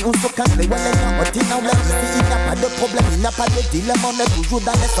se calme les walenya otina on l'a ici il n'y a pas de problème il n'y a pas de dilemme on est toujours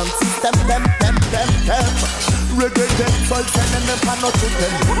dans les sound system them. Reggae dancehall c'est même pas notre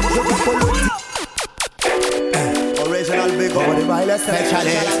thème. Je vous follow. Original big up, the violence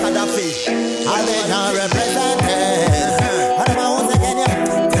specialist. Jallah Kadafi, all the gens represented. Anyama once again,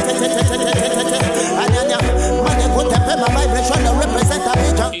 man, écoute un peu ma vibration, represent a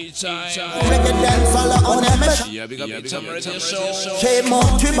vision. Reggae dancehall on a mission. Yeah, big up radio show. Chez mon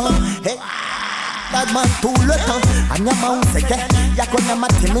tube, hey. bad man tout le temps. Anyama on sait que y'a qu'on a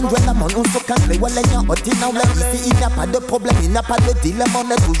maté mais nous la mon on se canne les wallet y'a oti now là ici il n'y a pas de problème, il n'y a pas de dilemme, on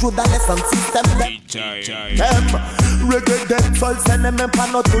est toujours dans les sound system. Reggae dead sol, c'est même pas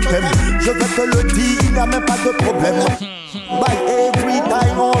notre thème. Je vais te le dire, il n'y a même pas de problème. By every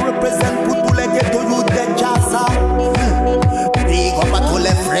time on represent pour tous les ghettos you dead jazza. Big up à tous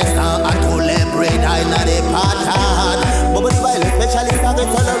les frères, à tous les bread, à des patates. Bubble Style, spécialiste avec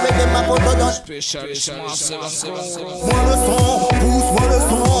le reggae, ma pote dans spécialiste, pousse-moi le son, pousse-moi le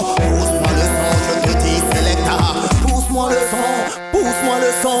son, pousse-moi le son, je te dis Selecta. Pousse-moi le son, pousse-moi le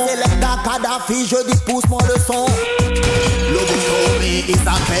son. Selecta Kadafi, je dis pousse-moi le son. Lobotomy is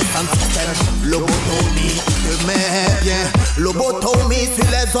a best and system. Lobotomy, te mets bien. Lobotomy sur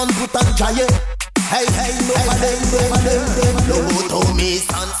les zones pour t'enjailler. Hey hey, nobody. Lobotomy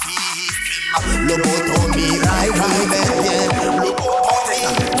sans system. Lobotomy, right, me mets bien. Lobotomy,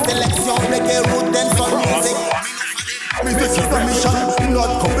 sélection, reggae, root and soul music. Music is a mission,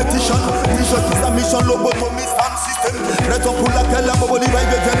 not competition. Music is a mission, Lobotomy sound system. Raison pour laquelle la Boboli va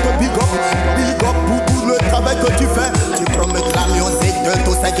vient te big up. Big up pour tout le travail que tu fais. Tu promotes la musique de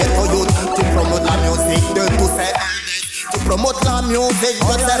tous ces ghetto youth. Tu promotes la musique de tous ces elders. Tu promotes la musique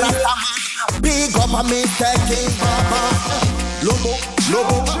de ces rastaman. Big up à Mr. King Mama. Lobo,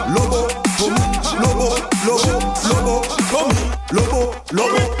 lobo, lobo, Tommy. Lobo, lobo, lobo, Tommy. Lobo,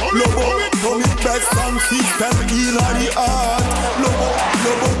 lobo, lobo, Tommy. Best sound system in the art. Lobo,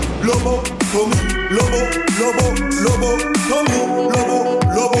 lobo, lobo, Tommy. Lobo, lobo, lobo, Tommy. Lobo,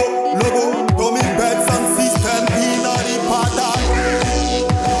 lobo, lobo, Tommy. Best sound system in the pattern.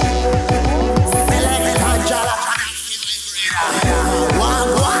 Selecta Jallah Kadafi.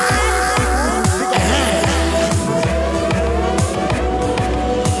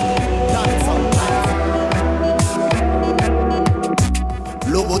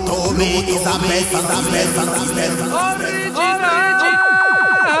 Lobotomy is a best, Original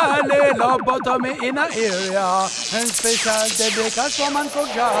Lobotomy in a area and special dedicated for man called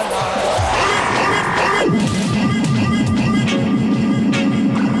Jallah.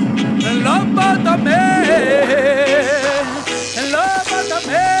 Lobotomy,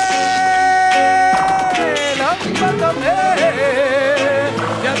 Lobotomy, Lobotomy.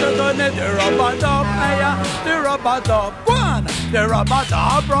 Viens te donner du Lobotomy, du Lobotomy. One, the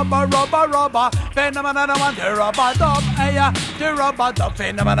Lobotomy, rubber, phenomenon. The Lobotomy, the Lobotomy,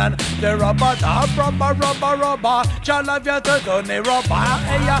 phenomenon. The Lobotomy, rubber. Jallah vient te donner rubber,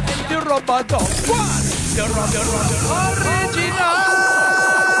 the Lobotomy. One, the original.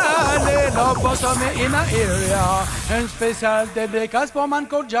 Lobotomy in a area and special dedicated for man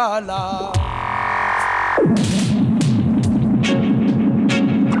called Jallah.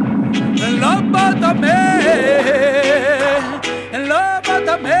 Lobotomy,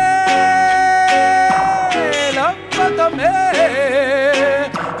 Lobotomy, Lobotomy.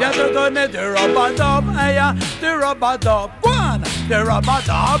 Viens te donner du Lobotomy, du Lobotomy. One, the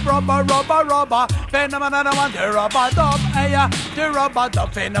Lobotomy, rubber, phenomenon. The Lobotomy, the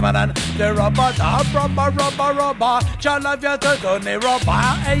Lobotomy, phenomenon. The Lobotomy, rubber. Jallah vient te donner rubber,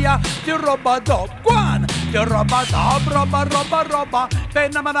 the Lobotomy. One, the Lobotomy, rubber,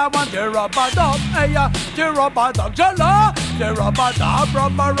 phenomenon. The Lobotomy, the Lobotomy. Jallah, the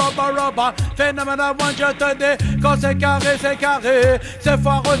Lobotomy, rubber, phénoménal. Je te dis, quand c'est carré, c'est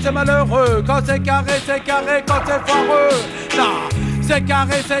foireux, c'est malheureux. Quand c'est carré, quand c'est foireux. Non, c'est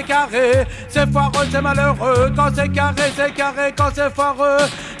carré, c'est foireux, c'est malheureux. Quand c'est carré, quand c'est foireux.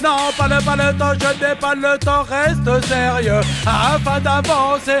 Non, pas le temps, je n'ai pas le temps, reste sérieux. Afin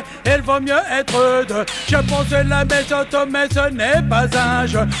d'avancer, il vaut mieux être deux. Je pense la maison, mais ce n'est pas un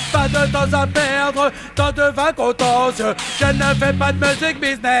jeu. Pas de temps à perdre, tant de vains contentieux. Je ne fais pas de musique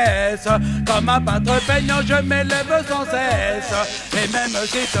business. Comme un peintre peignant, je m'élève sans cesse. Et même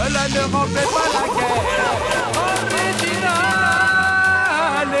si cela ne reflète pas la guerre. Original,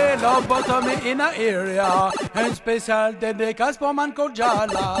 Lobotomy in a area. Un spécial dédicace pour man called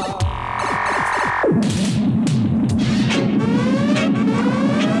Jallah.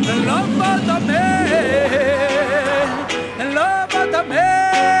 Lobotomy, Lobotomy,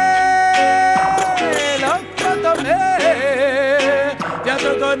 Lobotomy. Viens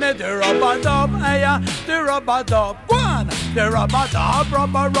te donner du Lobotomy, du Lobotomy. One, the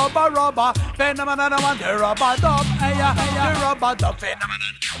Lobotomy, rubber, phenomenon. The Lobotomy, the Lobotomy,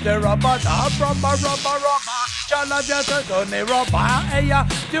 phenomenon. The Lobotomy, rubber. Jallah vient te donner rubber,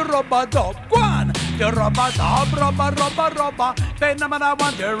 the Lobotomy. One, the Lobotomy, rubber, phenomenon.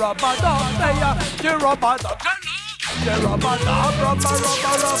 The Lobotomy, the Lobotomy. The Lobotomy, rubber,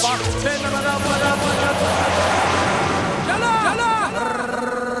 phenomenon. Jallah.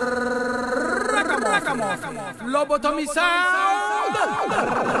 Lobotomy sound.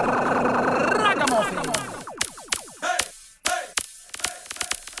 Ragamuffin.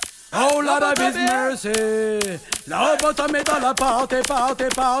 Oh Lord of His mercy, Lobotomy dans la party.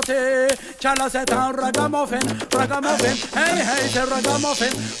 Jallah c'est un ragamuffin, hey hey c'est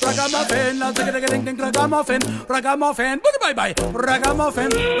ragamuffin, la ding ding ragamuffin, bye bye, ragamuffin,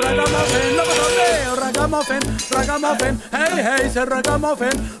 Lobotomy, ragamuffin, hey hey c'est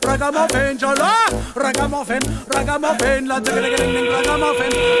ragamuffin, Jallah, ragamuffin, la ding ding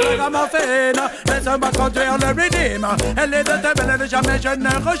ragamuffin, laisse-moi conduire le rythme, elle est de tes belles, jamais je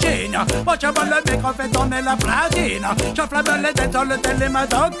ne rechigne. Moi j'avale le micro, fait tourner la platine. J'enflamme les têtes sur le tel et ma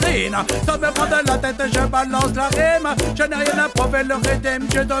doctrine. Sans me prendre la tête, je balance la rime. Je n'ai rien à prouver, le rythme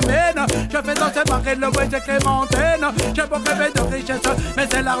je domine. Je fais danser Marie, le West et Clémentine. J'ai beau rêver de richesse, mais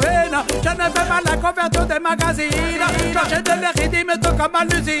c'est la ruine. Je ne fais pas la couverture des magazines. J'achète les rythmes tout comme à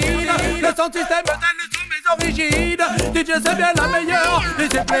l'usine. Le son système tel sont mes origines. DJ c'est bien la meilleure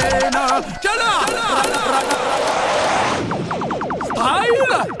discipline. Jallah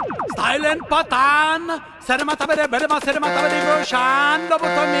Style and pattern, c'est le matabé, Roshan,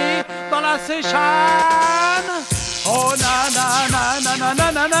 Lobotomy dans la session. Oh na na na na na na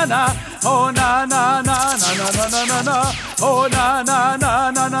na na na, oh na na na na na na na na na, oh na na na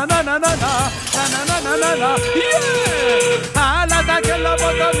na na na na na na, na. Yeah! À l'attaque,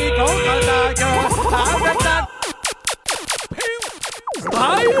 Lobotomy contre-attaque, avec la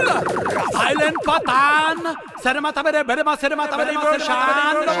Style and pattern, c'est le matabé, Roshan,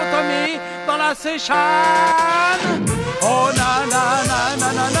 Lobotomy dans la session. Oh na na na na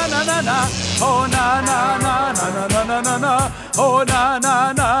na na na na na, oh na na na na na na na na na, oh na na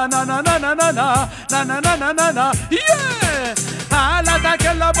na na na na na na na, yeah! À l'attaque,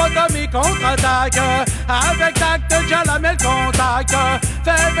 Lobotomy contre-attaque, avec tact, Jallah met le contact.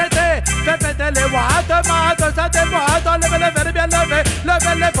 Fais péter les watts, ça déboîte, levez bien levé,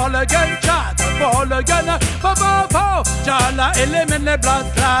 levez-les pour le gun, chat, pour le gun, Jallah élimine les blood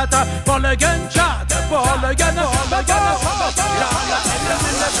clats, pour le gun, chat, pour le gun, Jallah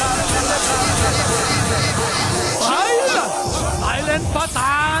élimine les Island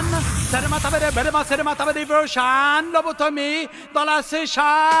Patan, c'est le matabé Roshan, Lobotomy dans la session.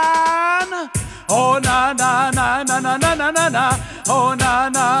 Oh na na na na na na na na na, oh na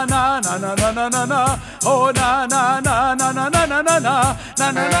na na na na na na na na, oh na na na na na na na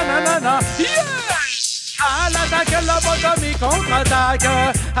na na, na, yeah! À l'attaque, Lobotomy contre-attaque,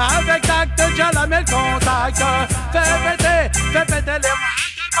 avec tact, Jallah met le contact. Fais péter les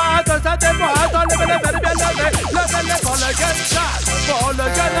watts, ça déboîte, levez-les bien levés, levez-les pour le gun, chat, pour le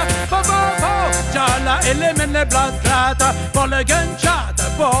gun, Jallah élimine les blood clats, pour le gun, chat,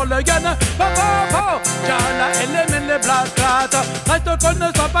 pour le gun, Jallah élimine les blood clats. Reste qu'on ne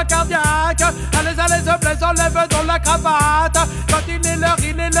soit pas cardiaque, allez, se blesse, enlève dans la cravate. Quand il est l'heure,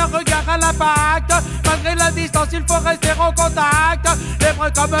 regard à l'impact. Malgré la distance, il faut rester en contact. Libre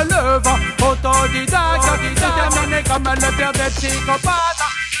comme le vent, autodidacte, déterminé comme le père des psychopathes.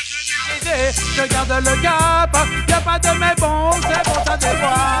 Je garde le gap, y'a pas de mais bon, c'est bon, ça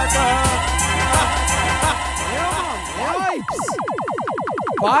déboîte.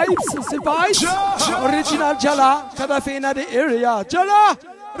 Vibes, c'est vibes. Original Jallah Kadafi in the area. Jallah,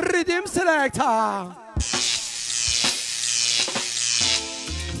 Rhythm Selector.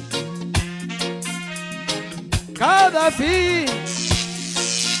 Kadafi.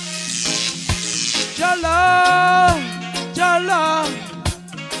 Jallah, Jallah,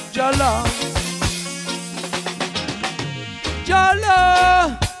 Jallah, Jallah,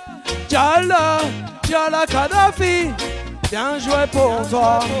 Jallah, Jallah Kadafi. Bien joué pour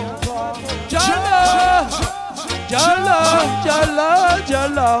toi. Jallah, Jallah, Jallah,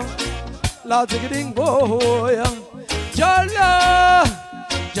 Jallah, la tigring boy. Jallah,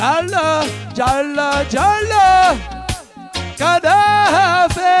 Jallah, Jallah, Jallah,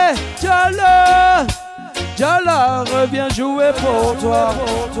 Kadafi. Jallah, Jallah, reviens jouer pour toi.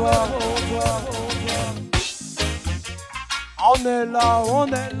 On est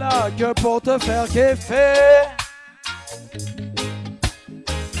là que pour te faire kiffer.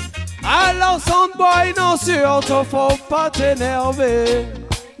 Alors soundboy, non surtout faut pas t'énerver.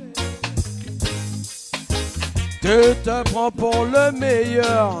 Tu te prends pour le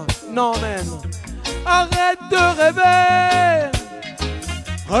meilleur, non même. Arrête de rêver.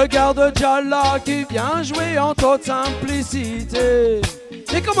 Regarde Jallah qui vient jouer en toute simplicité.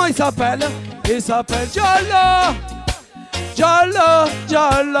 Et comment il s'appelle? Il s'appelle Jallah, Jallah,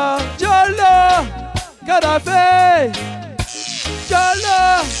 Jallah, Jallah Kadafi.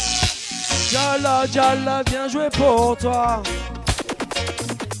 Jallah, Jallah, Jallah, viens jouer pour toi.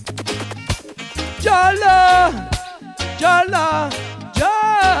 Jallah, Jallah,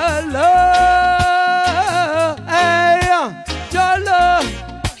 Jallah, hey, Jallah,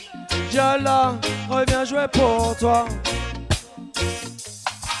 Jallah, reviens jouer pour toi.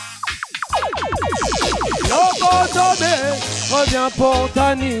 Lobotomy, reviens pour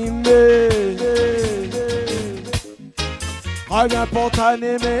t'animer. Reviens pour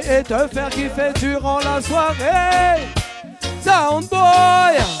t'animer et te faire kiffer durant la soirée.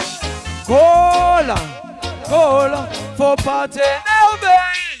 Soundboy, call, call, faut pas t'énerver.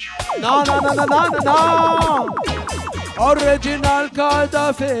 Non, non, non, non, non, non, non. Original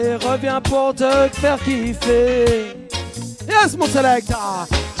Kadafi, reviens pour te faire kiffer. Yes, mon Selecta.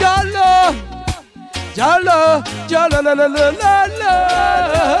 Jallah, Jallah, Jallah, la la la la la.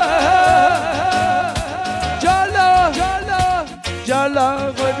 Jallah, Jallah, Jallah,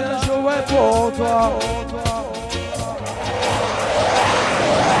 reviens jouer pour toi.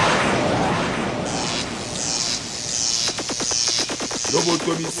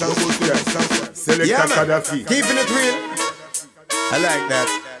 Lobotomy, Selecta Kadafi. Keeping it real. I like that.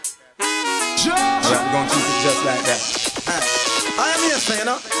 Alright, we're gonna keep it just like that. I am here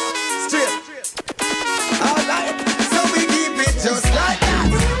saying, straight. Alright, so we keep it just like that.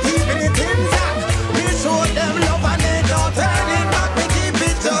 Keeping it intact. We show them love and they don't turn it back. We keep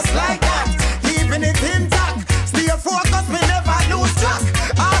it just like that. Keeping it intact. Stay focused, we never lose track.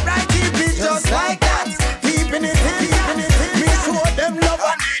 Alright, keep it just like that. Keeping it in. We show them love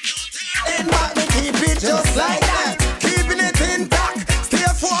and they don't turn it back. We keep it just like that. Keeping it intact. Stay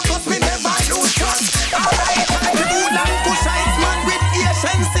focused, we never lose track. Alright, the bull and push ice man with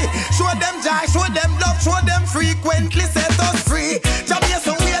patience. Show them joy, show them love, show them frequently, set us free.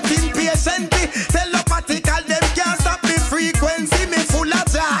 Jamaican waiting patiently. Telepathical, them can't stop the frequency. Me full of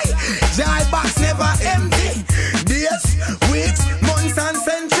joy. Joy box never empty. Days, weeks, months and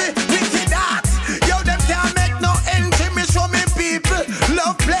century. Wicked heart. Yo, them can't make no entry. Me show me people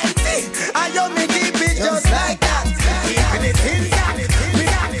love plenty. And yo, me keep it just like that. Keeping it in.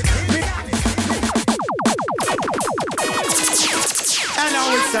 And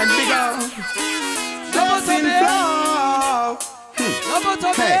now it's a bigger. Lobotomy,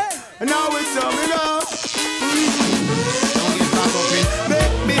 Lobotomy. And now it's coming up. Don't get back up in.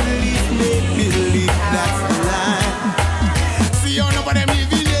 Make believe, that's the line. See how none of them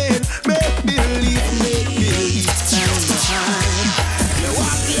living in. Make believe, stand behind. You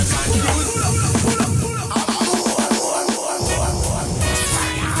want to be confused.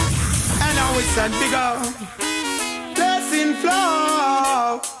 And now it's a bigger. Blessing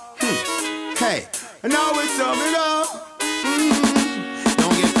flow. Hey, and now it's coming up.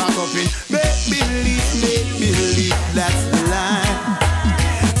 Don't get caught up in make believe, that's the line.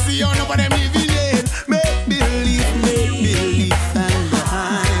 See how none of them living in. Make believe, stand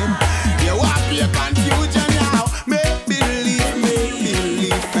behind. You want to be a confusion now. Make believe,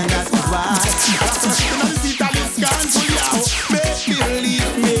 and that's why. That's what you know, the seat of this gun for you. Make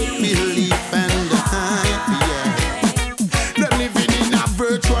believe, and behind. Yeah. Them living in a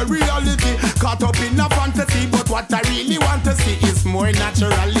virtual reality. Caught up in a fantasy, but what I really want to see is more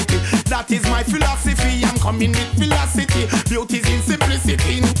naturality. That is my philosophy, I'm coming with velocity. Beauty's in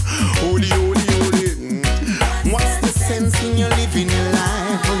simplicity. Holy, holy, holy. What's the sense in your living your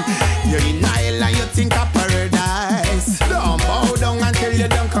life? You're in Nile and you think of paradise. Don't bow down until you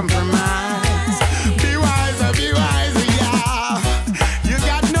don't compromise. Be wiser, yeah. You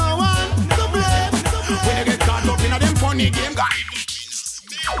got no one to blame. When you get caught up in a them funny game, guys.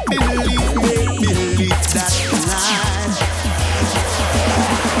 Believe that's life.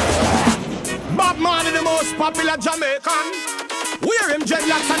 Bob Marley, the most popular Jamaican. Wear him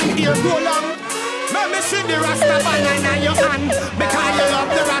dreadlocks and him ear go long. Let me see the Rasta banana in your hand, because you love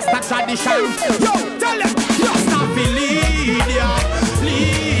the Rasta tradition. Yo, tell them, Rasta be lead ya.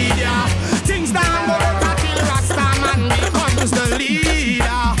 Things down go better till Rasta man becomes the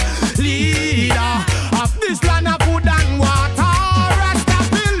leader of this land of food and water.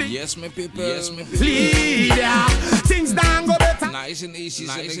 Yes, my people. Leader, things down go better. Nice and easy.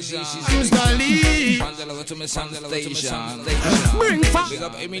 Who's the lead? Lobotomy sound station. Bring fire. Big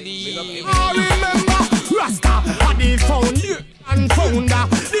up Emily. I remember Rasta had the founder and founder,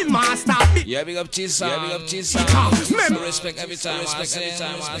 the master. Yeah, big up Chisa. So respect every time I say.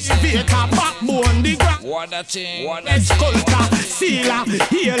 Vita, backbone, the ground. What that thing. Sculptor, sealer,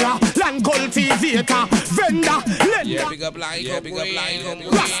 healer, land cultivator, vendor, lender. Yeah, big up like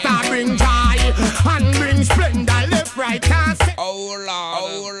Rasta bring joy and bring splendor. Left, right, and say. Oh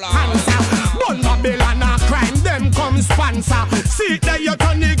Lord. Answer. Bun Babylon a crime, them come sponsor. See that you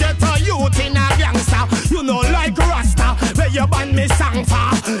turn you get a youth in a gangster. You know like Rasta, where you ban me sang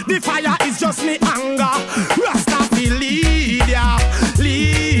for. The fire is just me anger.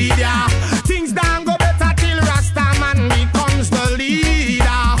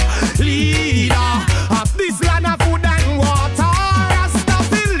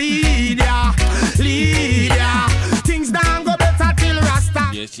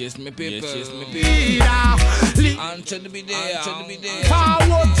 me people. Yes, me people. Answer to be there.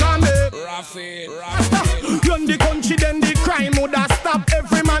 Forward to me. Rafi. Run the country, then the crime would have stopped.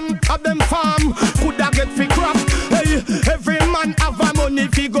 Every man have them farm, could have get fi crop. Hey, every man have a money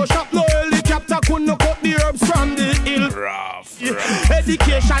fi go shop. No helicopter could no cut the herbs from the hill.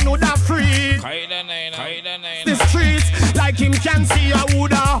 Education would have free. The streets, like him can see, I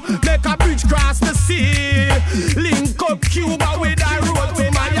woulda make a bridge cross the sea. Link up Cuba with a road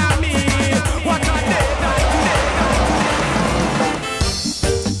to Miami. What a day like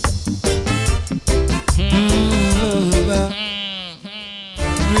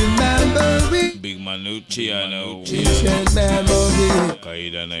Remembering Big Manucci, I know. ancient memory.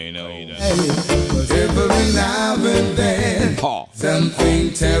 Kaida, I know. Every now and then,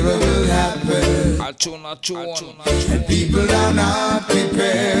 something terrible happens. And people are not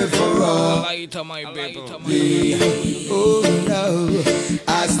prepared for all. Oh no,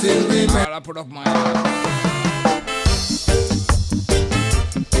 I still remember. I put up my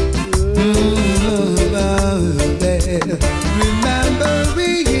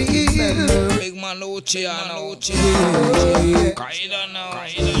remembering Big Manucci, I know. Kaida now.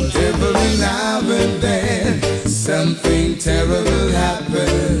 Every now and then, something terrible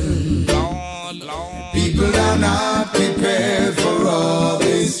happens. People are not prepared for all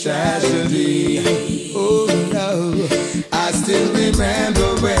this tragedy. Oh no, I still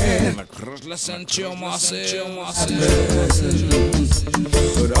remember when. But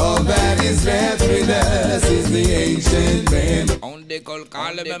all that is left with us is the ancient memory.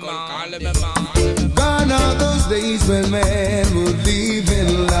 Gone are those days when men would live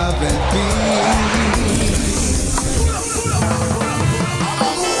in love and peace.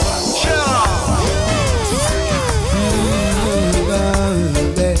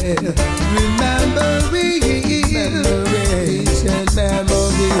 Remembering ancient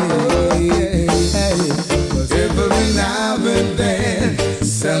memory. Every now and then,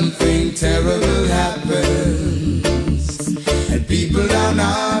 something terrible happens, and people are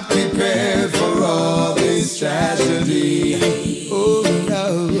not prepared for all this tragedy. Oh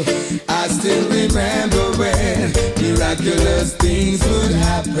no, I still remember when miraculous things would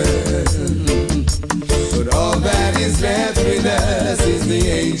happen. But all that is left with us is the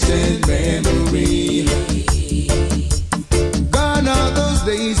ancient memory. Gone are those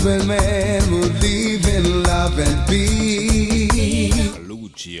days when men would live in love and peace.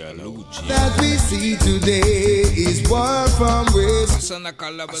 That we see today is war from waste.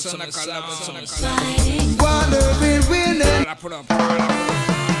 Wandering winning.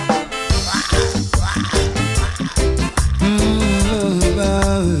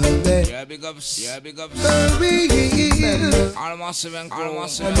 Yeah, big ups. Almost even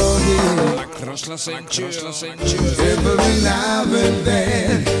close. Every now and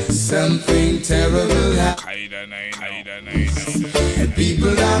then, something terrible happens, and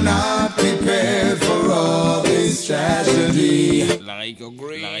people are not prepared for all this tragedy.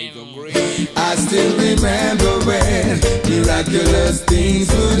 I still remember when miraculous things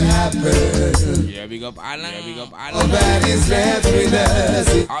would happen. Yeah, big up Alan. All that is left with us.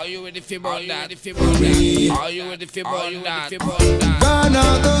 Are you ready for that? Are you ready for that? Gone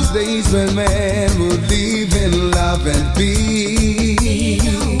are those days when men would live in love and peace.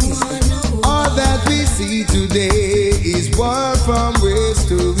 All that we see today is war from west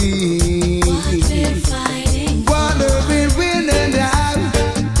to east. Wandering win and out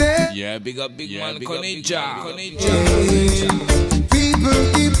there. Yeah, big up big man, Konija.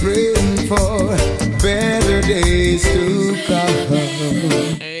 People keep praying for better days to come.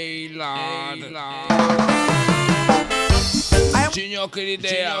 Hey, Lord. Junior Kitty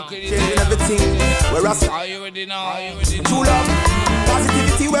there. everything. Are you ready now? True love,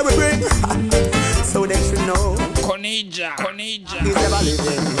 positivity where we bring. So they should know. Konija. He's never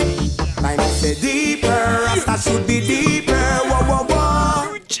living. I say deeper, Rasta should be deeper.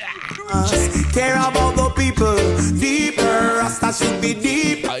 Whoa. Care about the people. Deeper, Rasta should be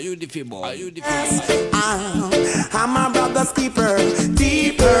deep. Are you the people? I'm my brother's keeper.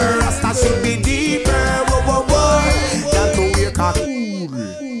 Deeper, Rasta should be deeper. Whoa. That's to wake up.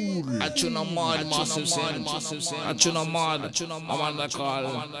 Achuna Mod, massive sin. Achuna Mod, Amanda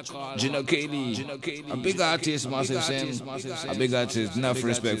call. Gino Katie. A big artist, massive sin. A big artist, enough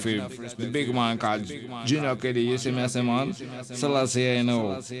respect for him. The big man called Gino Katie. You see me, I say, man? Selassie, you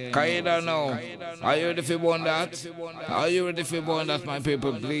know. Kaida, no. Are you ready for born that? Are you ready for born that, my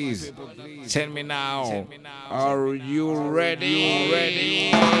people? Please. Tell me now. Are you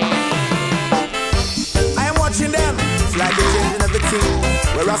ready? I am watching them. It's like they're changing everything.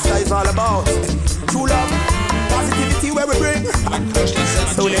 Where Rasta is all about. True love, positivity where we bring.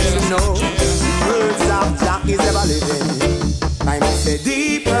 So they should know, words of Jack is ever living. Time to say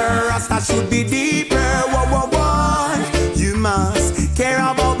deeper, Rasta should be deeper. Whoa, whoa, whoa. You must care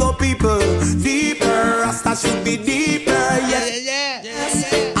about the people. Deeper, Rasta should be deeper. Yes,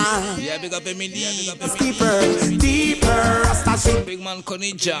 yeah, big up Emily. Deeper, deeper, Rasta should big man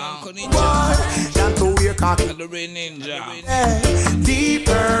Konija. Than to wear cocky. The rain ninja.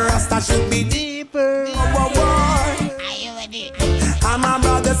 Deeper, Rasta should be deeper. Whoa, whoa. I'm a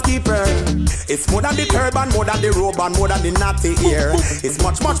brother's keeper. It's more than the turban, more than the robe, and more than the natty ear. It's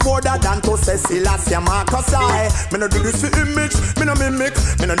much, much more than to say Selassie Marcus I. Me no do this for image, me no mimic,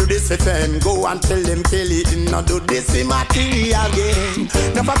 me no do this for fame. Go and tell them Kelly, no do this for material game.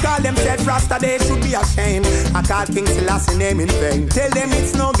 Never call themselves Rasta, they should be ashamed. I call King Selassie name in vain. Tell them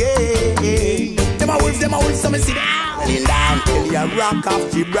it's no game. Them a wolves, so me see them down. Kelly a rock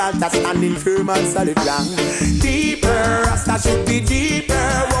of Gibraltar, standing firm and solid ground. Deeper, Rasta should be deeper.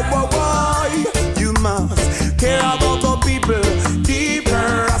 Whoa, whoa, whoa. You must care about the people.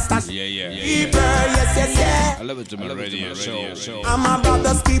 Deeper, Rasta should be deeper. Yes. I love it to my radio show. I'm a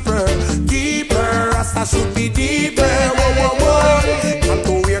brother's keeper. Deeper, Rasta should be deeper. Whoa, whoa, whoa. And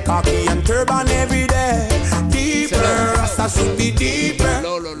to wear khaki and turban every day. Deeper, Rasta should be deeper.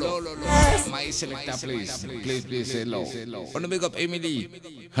 Low. My selector, please say low. I wanna big up Emily.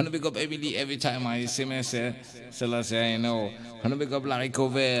 Every time I see me say Selassie, I know. I wanna big up Larry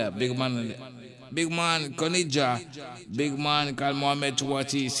Cover, big man Konija, big man Kal Mohammed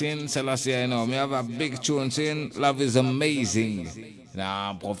Chouati, sin Selassie, I know. Me have a big tune, sin Love is Amazing.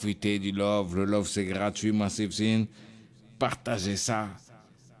 Nah, profitez du love, le love c'est gratuit, massif, sin. Partagez ça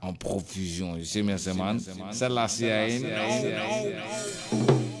en profusion. You see me, man? Selassie, I know.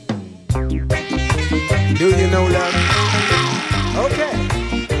 Do you know love? Okay,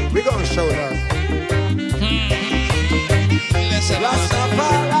 we're gonna show love.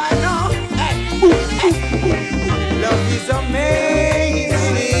 Rastafari, know. Love is amazing.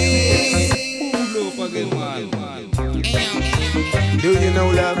 Do you know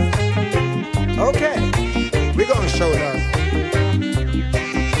love? Okay, we're gonna show love.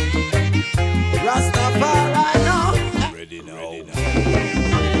 Rastafari, know. Ready now.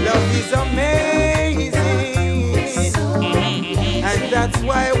 Love is amazing, and that's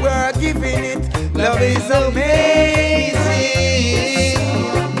why we're giving it. Love is amazing.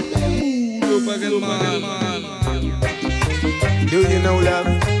 Do you know love?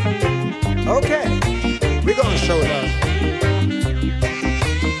 Okay, we're gonna show love.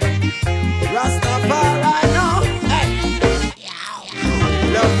 Rastafari, know.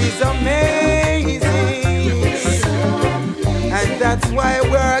 Love is amazing, and that's why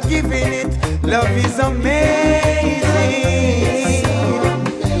we're giving it. Love is amazing,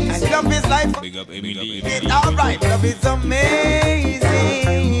 and love is life. Big up Emily. Alright, love is amazing,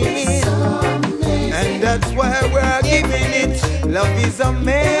 and that's why we're giving it. Love is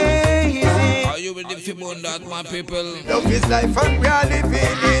amazing. Are you ready for that, my people? Love is life and we are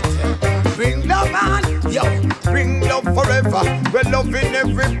living it. Bring love on, yo, bring love forever. We're loving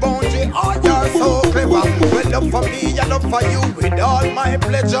every boundary, oh you're so clever. Well love for me, I love for you with all my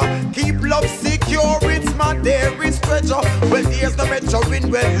pleasure. Keep love secure, it's my dearest treasure. Well there's no measuring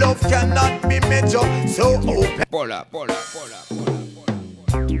where love cannot be measured. So open. Pola.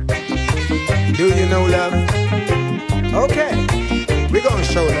 Do you know love? Okay, we're gonna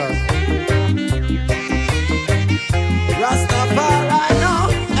show love. Rastafari, know.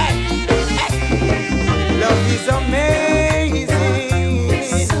 Love is amazing,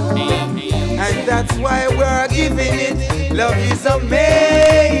 and that's why we're giving it. Love is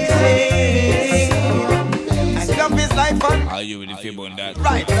amazing, and love is life and. Are you ready for that?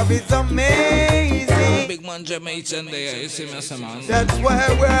 Right, love is amazing. Big man Jamaican there, you see me, man. That's why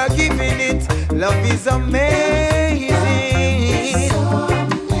we're giving it. Love is amazing.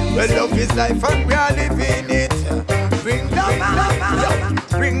 Well, love is life and we are living it. Bring love,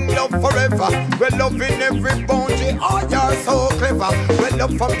 bring love forever. We're loving every boundary, oh you're so clever. Well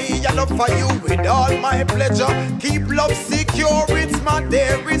love for me, I love for you with all my pleasure. Keep love secure, it's my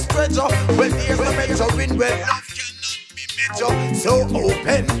dearest treasure. Well there's no measuring where love cannot be measured. So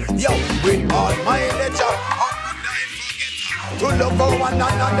open, yo, with all my ledger. To love one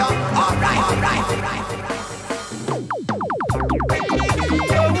another. Alright.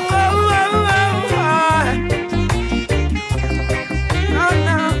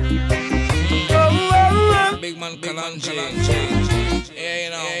 Big man Kalanji. Yeah, you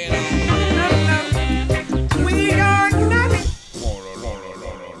know. We are not.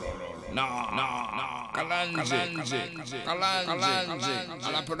 No.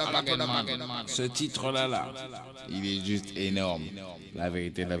 Ce titre-là, il est juste énorme. La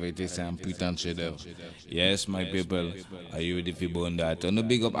vérité, c'est un putain de chef-d'œuvre. Yes, my people, are you ready for born that? On the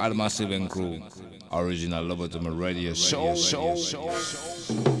big up all massive and crew. Original Lobotomy Radio Show.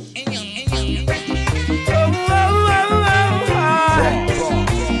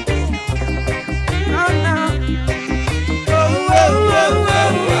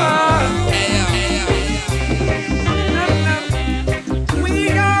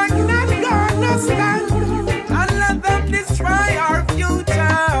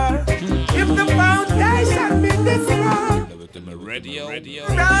 Radio.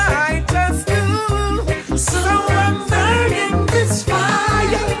 Righteous do, so I'm burning this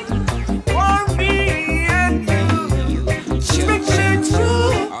fire for me and you. Make sure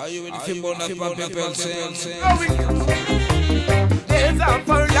true. Are you ready for that people saying? There's our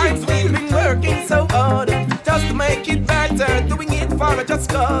for life, we've been working so hard just to make it better, doing it for a just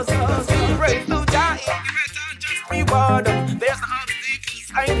cause. Praise to Jah, just reward. There's no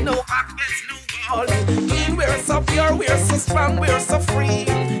obstacles, I know against no wall. We're so pure, we're so strong, we're so free.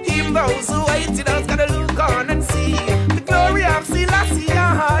 Even those who hated us gotta look on and see the glory of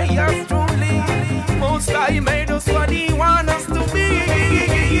Selecta higher truly. Most High made us what He wants us to be.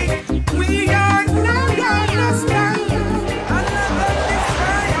 We are not gonna stand. Another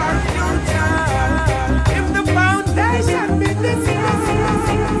destroy our future. If the foundation be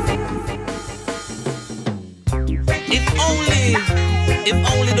If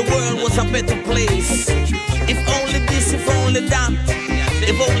only the world was a better place. If only this, if only that.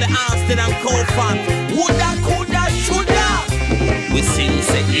 If only Austin and Colfan woulda, coulda, shoulda. We sing,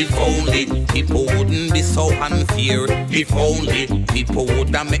 say, if only people wouldn't be so unfair. If only people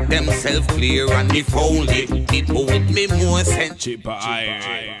woulda make themselves clear. And if only people would be more sensitive,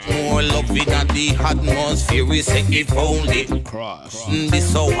 more loving at the atmosphere. We say, if only cross be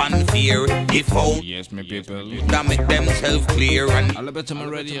so unfair. If only, yes, my people, woulda make themselves clear. And Lobotomy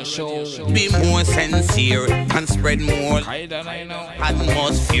Radio Show be more sincere and spread more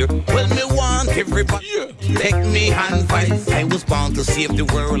atmosphere. Well, me want everybody take me advice. I was born to save the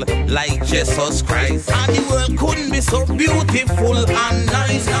world like Jesus Christ, and the world couldn't be so beautiful and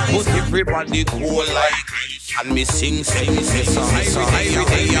nice, but everybody cool like ice. And me sing every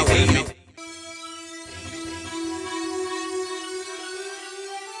day I will.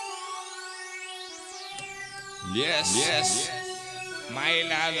 Yes. My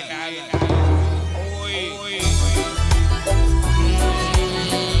love.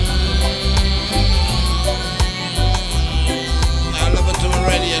 Lobotomy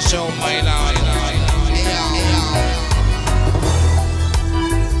Radio Show, my love.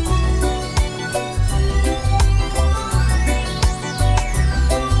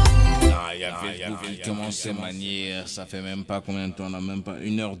 Facebook qui commence ses manières, ça fait même pas combien de temps, on a même pas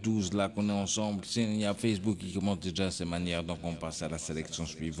 1h12 là qu'on est ensemble. Il y a Facebook qui commence déjà ses manières, donc on passe à la sélection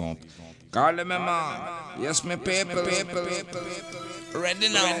suivante. Car le même yes my people, ready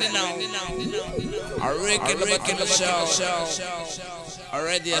now, Ricky the show,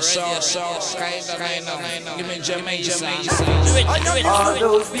 already a show, kind of, give me Jamaica. All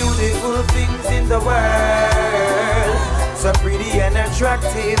those beautiful things in the world, so pretty and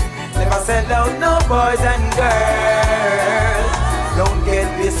attractive. Never sell out no boys and girls. Don't get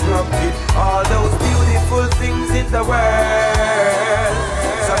disrupted. All those beautiful things in the world,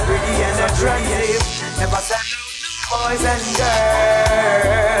 so pretty and attractive. Never sell out no boys and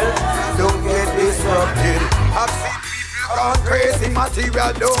girls. Don't get disrupted. I've seen people gone crazy.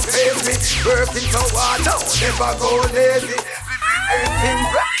 Material don't pay me. Working so hard, don't never go lazy. Living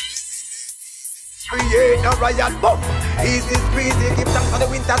create a riot bomb. Easy breezy, give thanks for the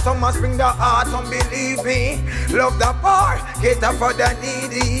winter, summer, spring, the autumn, believe me. Love the poor, cater for the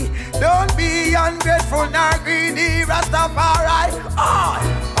needy. Don't be ungrateful nor greedy, Rastafari.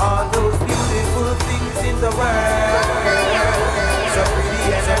 All those beautiful things in the world, so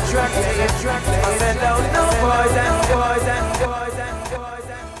pretty and attractive. I said out no boys and boys.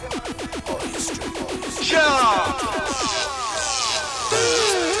 Sure.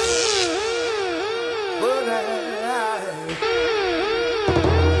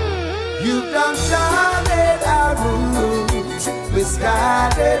 You've done charted our roots,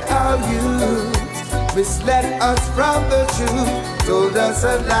 misguided our youth, misled us from the truth, told us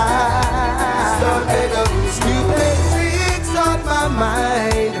a lie. Started a you play tricks on my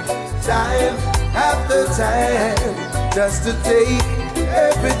mind, time after time, just to take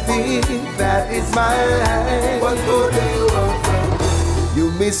everything that is mine. What more do you want from me? You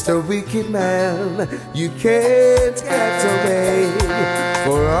Mr. Wicked Man, you can't get away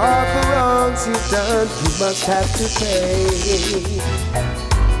for all the wrongs things you've done, you must have to pay.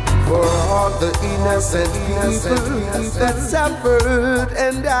 For all the innocent people that suffered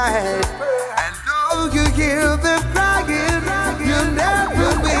and died. And though you hear them crying, you'll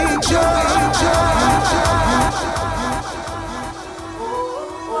never be judged.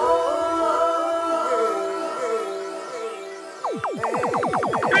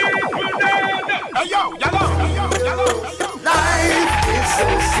 Life is so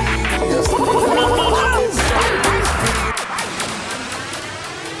serious.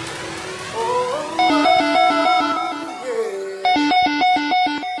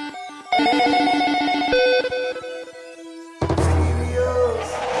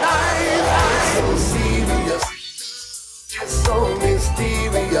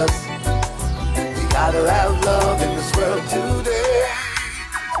 We gotta have love in this world today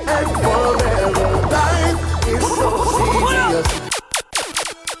and forever. Life is so serious.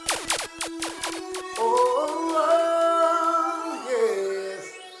 Oh, yes.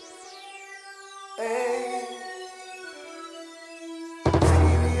 Hey.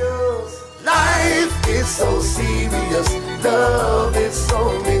 Serious. Life is so serious. Love is so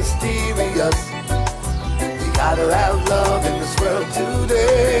mysterious. Gotta have love in this world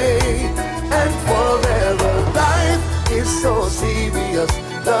today and forever. Life is so serious.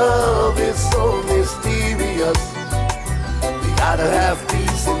 Love is so mysterious. We gotta have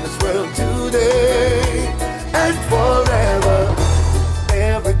peace in this world today and forever.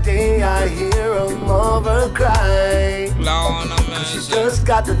 Every day I hear a mother cry, she just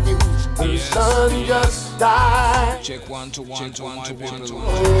got the news, her son just died. Check one, two, my people.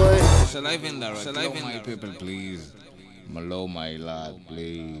 Saliving the people, please. Malo, my lad,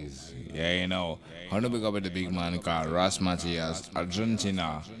 please. Yeah, you know. I want to pick up with the big man called Ras Matias,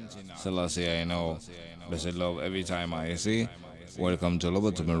 Argentina. Selassie, you know. Blessed love every time I see. Welcome to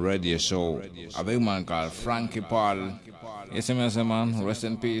Lobotomy Radio Show. A big man called Frankie Paul. You see me, man? Rest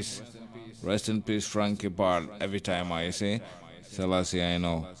in peace. Rest in peace, Frankie Paul. Every time I see. Selassie, I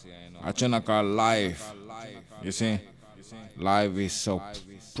know. I try to call life. You see? Life is so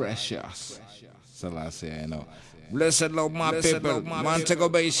precious. Selassie, I know. Blessed love, my people. Montego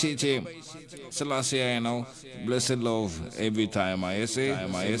Bay City. Selassie, I know. Blessed love every time I see.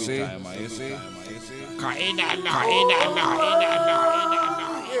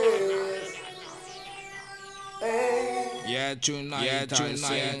 Yeah, tonight I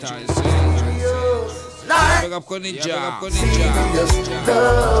say. Big up Konija.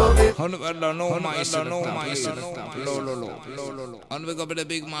 And we go with the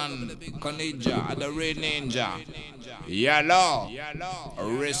big man, Konija, the Red Ninja. Yellow.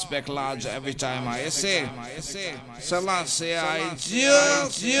 Respect large every time I say. Selassie, I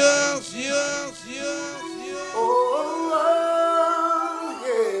yes.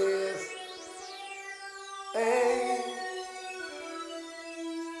 Hey.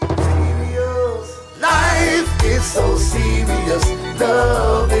 Life is so serious.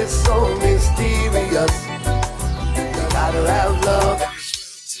 Love is so mysterious. You gotta have love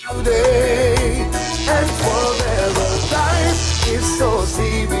today and forever. Life is so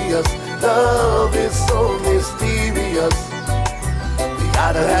serious. Love is so mysterious. We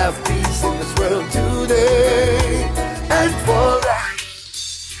gotta have peace in this world today and forever.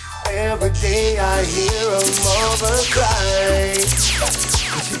 Every day I hear a mother cry.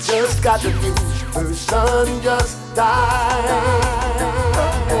 She just got the news, her son just died.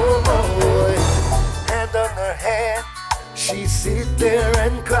 Oh boy, hand on her head, she sit there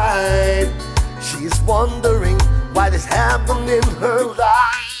and cried. She's wondering why this happened in her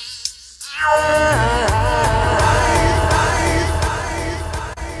life.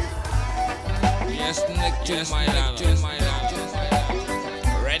 Yes, Nick, just my love.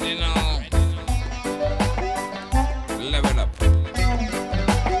 Ready now. Level up.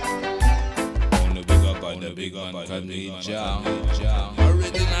 Big man Khadija.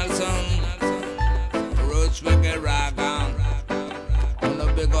 Original song Roots-Reggae-Ragga. On the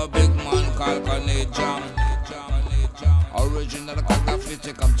big man called Khadija. Original Kadafi,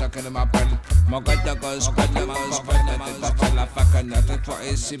 come checking him up and Mogata goes, spend the mouse, la facanette, toi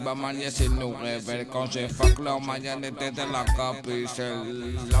ici, man, yes, in no réveil. Quand j'ai fuck leur manière n'était de la capiche.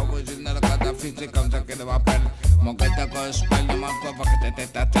 L'original Kadafi, come checking him up and Mogata goes, spend the mouse,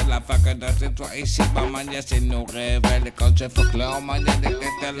 la facanette, toi ici, man, yes, in no réveil. Quand j'ai fuck leur manière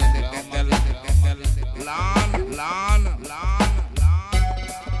n'était de la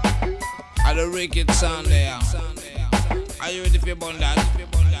I the wicked sound there. Are you ready for that?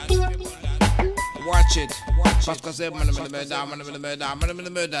 Watch it. Parce que c'est murder,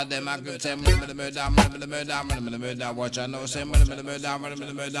 them I can say murder, watch I know say murder, them I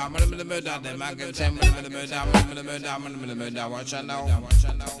can say murder, watch I know.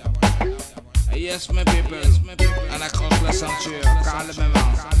 Yes, my people, and I cross la ceinture, car le même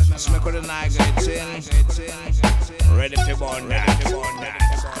an. Smoke with the night, it's in. Ready for born that.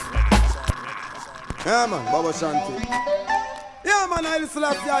 Yeah, man, Baba Shanti. Yeah, man, I listen to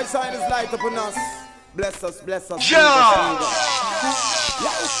the shine his light upon us. Bless us, bless us. Yeah. Yo,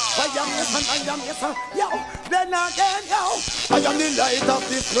 I am yes, yo, then again, yo. I am the light of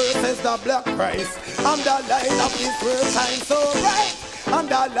this world, says the Black Christ. I'm the light of this world, shine so bright. I'm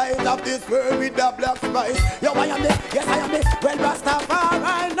the light of this world with the black spice. Yo, I am the, yes I am the, well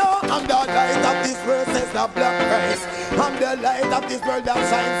Rastafari, no. I'm the light of this world, says the Black Christ. I'm the light of this world that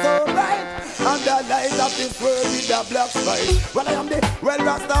shines so bright. I'm the light of this world with the black spice. Well, I am the, well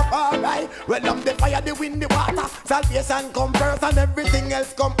Rastafari. Well, I'm the fire, the wind, the water. Salvation come first and everything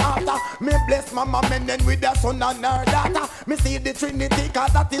else come after. Me bless mama men then with the son and her daughter. Me see the Trinity,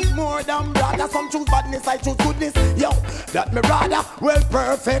 cause that is more than brother. Some choose badness, I choose goodness. Yo, that me rather, well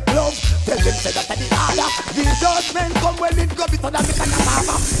perfect love. Tell them say that I the order. The judgment come when it go better than me can have.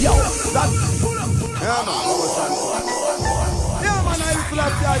 Yo, that. Yeah, man, I used to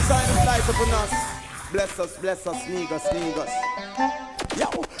like the shine his light upon us. Bless us, niggas. Yo,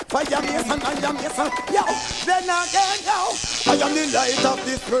 fire me, son, I am yes, yo. Then again, yo, I am the light of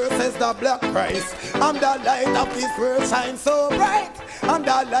this world, says the Black Christ. I'm the light of this world, shine so bright. I'm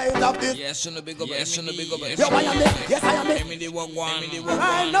the light of this. Yes, on the big up, yes, on the big up. Yo, I am the, yes, I am the. Give me the one.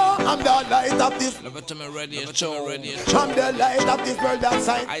 I know, I'm the light of this. Lobotomy ready, show ready. I'm the light of this world that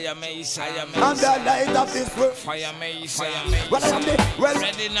shine. I am Ace. I'm the light of this world. Fire Mace. Well, I am the, well,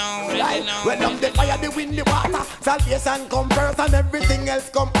 ready now. Well, I'm the fire, the wind, the water. Salvation come first and everything else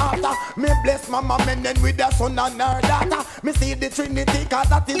come after. Me bless mama men then with the son and her daughter. Me see the Trinity, cause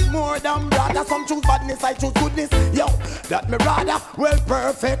that is more than brother. Some choose badness, I choose goodness. Yo, that me rather, well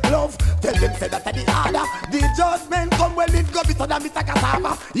perfect love. Tell them say that I the order. The judgment come when it go better than me take a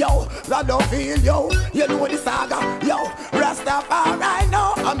cassava. Yo, that don't feel yo. You know the saga. Yo, Rastafari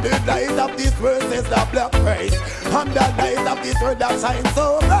now. I'm the light of this world, says the Black Christ. I'm the light of this world that shines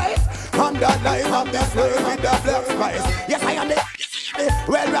so bright. I'm the light of this world with the black spice. Yes, I am the.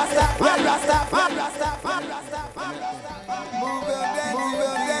 Well, Rasta. Move your dancing.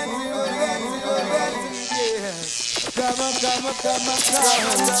 Come on.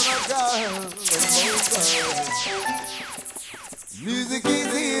 Music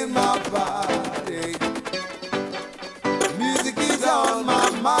is in my body. Music is on my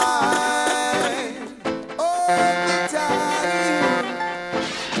mind. All the time.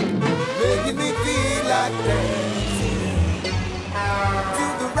 Making me feel like dancing to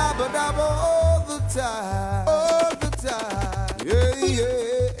the rabba-dabba all the time. Yeah.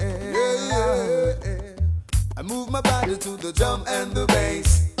 I move my body to the drum and the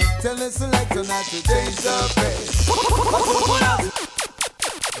bass. Tell the selector not to change the pace.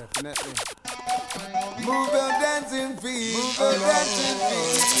 Definitely. Move your dancing feet. Yeah.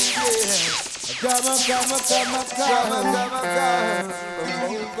 Come.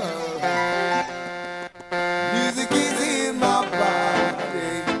 Music is in my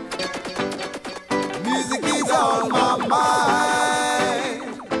body. Music is on my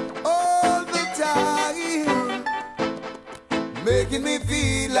mind. All the time. Making me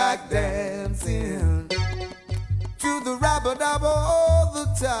feel like dancing to the rabba-dabba all the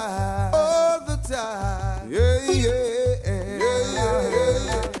time. Yeah.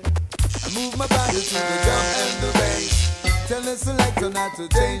 I move my body to the drum and the bass. Tell the selector not to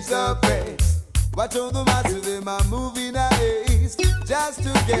change the pace. Watch all the masses, them are moving ace just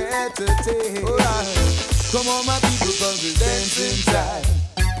to get a taste. Alright, come on my people, cause it's dancing time.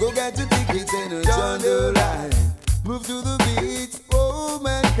 Go get your tickets and join the line. Move to the beat, oh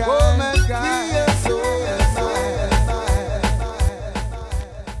mankind, be a soul and mind.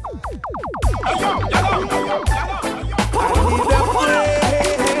 I need a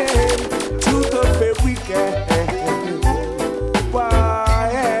friend to the very weekend.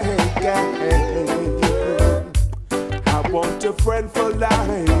 I want a friend for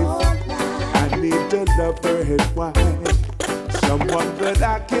life. I need a lover and wife. Someone that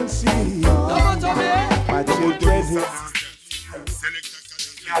I can see my children here.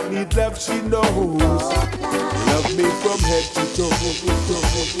 I need love, she knows. Love me from head to toe.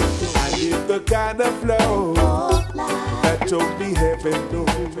 I need the kind of flow that only heaven knows.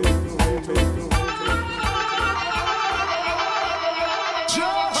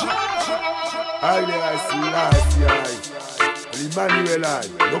 I see. Emmanuel I,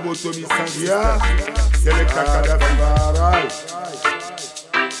 Lobotomy Sandia, Selecta Kadafi.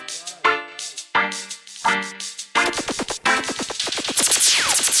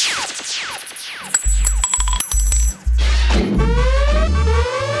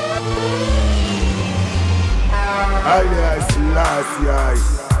 Alias Selassie,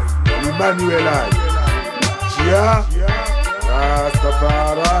 Emmanuel I, Chia,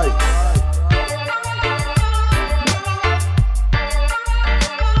 Rastafari.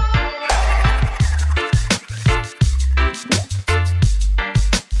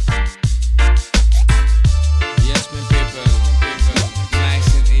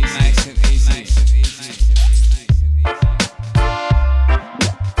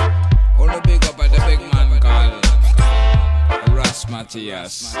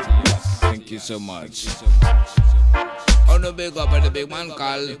 Yes, thank you so much. On the big up at the big man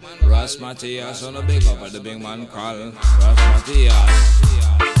call Ras Matias. On the big up at the big man call Ras Matias.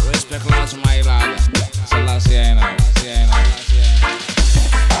 Respect lots my lad. Selassie I know.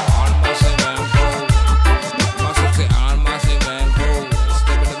 On massive and cool. Massive say on massive and cool.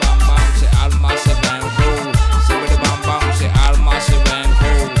 Step with the bam bam say all massive and cool. Step with the bam bam say all massive and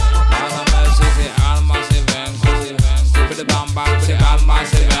cool. Lana Mercy say all massive and cool. Step with the bam bam say all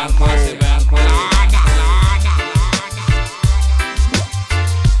massive and cool.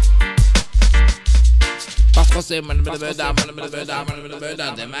 Say man the bird down,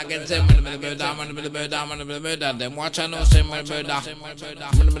 them I can say man the bird down, them watch I know say man the bird down, watch I know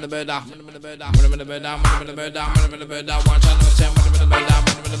say man the bird down,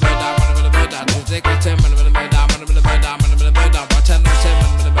 take a 10 man the bird down, watch I know say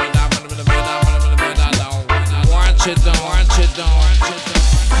man the bird down, watch it down,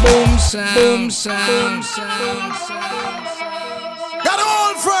 boom sound, got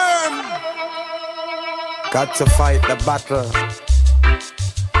all firm. Got to fight the battle.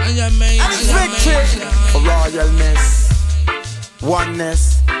 And victory for royalness,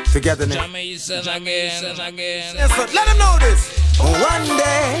 oneness, togetherness. Yes, sir. Let them know this. One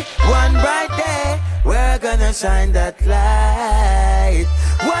day, one bright day, we're gonna shine that light.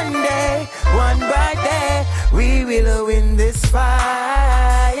 One day, one bright day, we will win this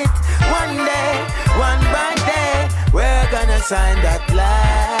fight. One day, one bright day, we're gonna shine that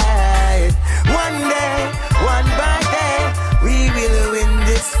light. One day, one bright day, we will win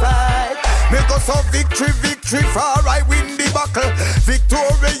this fight. Make us a victory, for I win the battle.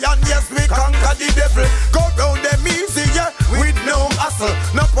 Victorian, yes, we conquer the devil. Go round them easy, yeah, with no hassle.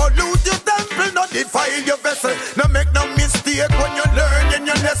 No pollute your temple, no defile your vessel. No make no mistake when you learn in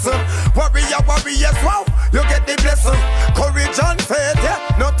your lesson. Warrior, yes, wow, you get the blessing. Courage and faith, yeah,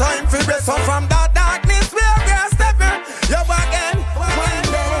 no time for rest. So from that darkness, we are stepping, you're again. One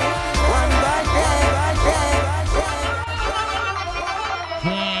day, one bright day,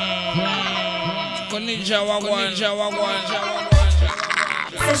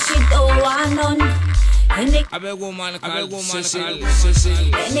 So she don't want none. I beg woman called Cecil.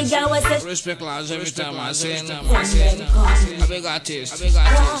 Any girl was a respect laws every time I sing. I beg artist.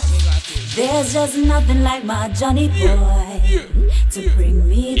 There's just nothing like my Johnny boy to bring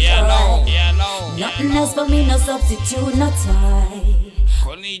me joy. Nothing else for me, no substitute, no toy.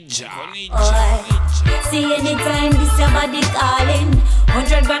 See anytime this your body calling,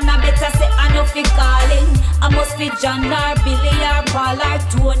 100 grand I better say I know fi calling. I must be John or Billy or Paul or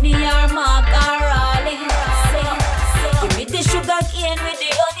Tony or Mark or Rolling. Give me the sugar cane with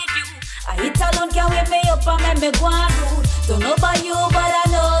the honeydew. I hit alone can wake me up and make me go and rude. Don't know about you but I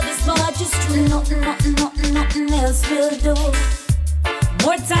know this much is true. Nothing else will do.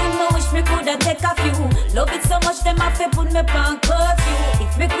 More time I wish me coulda take a few. Love it so much them have to put me on curfew.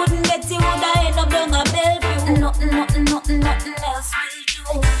 If me couldn't get you woulda end up down a Bellevue. Nothing else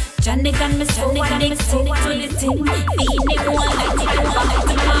will do. Johnny got me so addicted to the thing. Feeling one like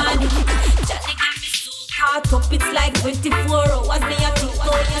the money. Johnny got me so caught up. It's like 24 hours. Me a think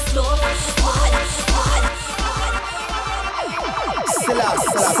how you slow.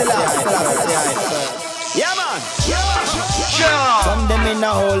 Yeah, man. From them in a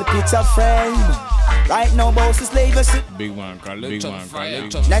whole picture frame. Right now, boss is labor. Big man, big man.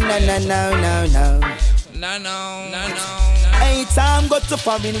 No. Ain't time got to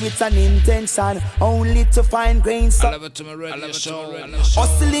foreign with an intention, only to find grains of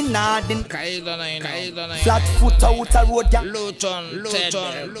hustling nothing. Flat foot out a road, yeah. Luton.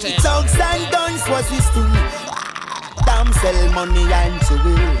 Thugs and guns was his thing. Damn sell money and to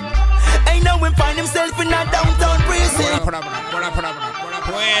will. Ain't no one find himself in a downtown prison.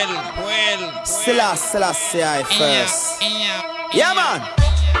 Selassie I first. Yeah, man.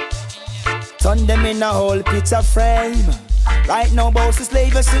 Turn them in a whole picture frame. Right now, boss is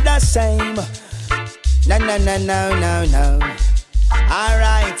slavers to the same. No.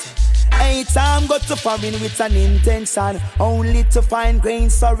 Alright. 8 time got to foreign with an intention, only to find grain,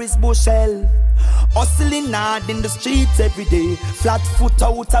 sorry's bushel. Hustling hard in the streets every day, flat foot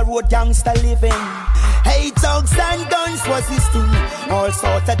out a road gangster living. Hey, thugs and guns was his thing, all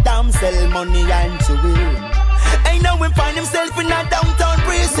sorts of damsel money and jewel. Hey, now him find himself in a downtown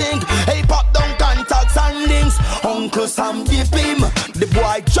precinct. Hey, pop down contacts and links. Uncle Sam dip him. The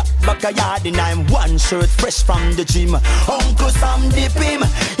boy drop back a yard and I'm one shirt fresh from the gym. Uncle Sam dip him.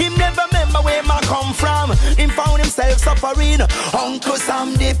 Him never remember where I come from. Him found himself suffering. Uncle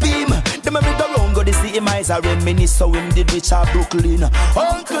Sam dip him. The memory go round go to see him eyes are reminisce so him did reach a Brooklyn.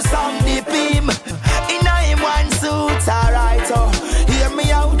 Uncle Sam dip him. In a him one suit, alright. Hear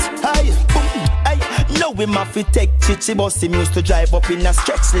me out. Hey, boom. Hey, know him have to take chichi bus. Him used to drive up in a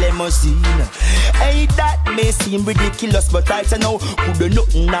stretch limousine. Hey, that may seem ridiculous, but I know could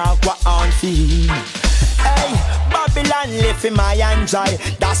nothing now go on for him. Hey, Babylon left him high and dry.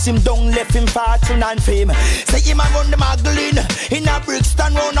 That's him down, left him fortune and fame. Say him a run the Magdalene in a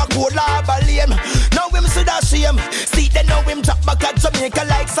Brixton round a cold harbor lane. Now him see that shame. See they know him drop back at Jamaica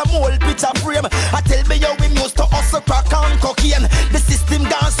like some old picture frame. I tell me how him used to hustle crack and cocaine. The system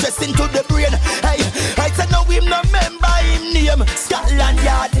gone stress into the brain. Hey, I said now him no remember him name. Scotland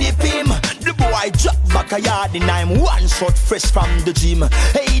Yard dip him. The boy drop back a yard and I'm one shot fresh from the gym.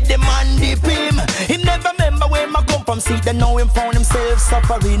 Hey, the man dip him. Him never remember where I come from. See they know him found himself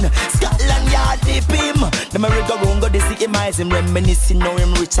suffering. Scotland Yard dip him. The merry-go round go they see him eyes him reminiscing. Now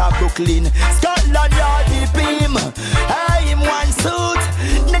him reach out Brooklyn. Scotland Yard dip him. I him one suit.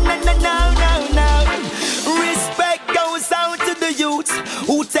 No. Respect goes out to the youths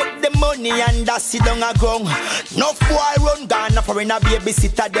who take the money and dash it down a ground. No boy run Ghana for in a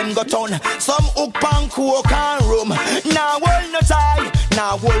babysitter them go town. Some hook pan coke and rum. Now hold no tie,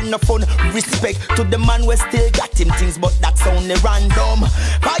 now hold no fun. Respect to the man we still got him things, but that's only random.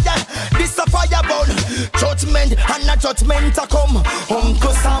 Fire, this a fire burn. Judgment and a judgment a come.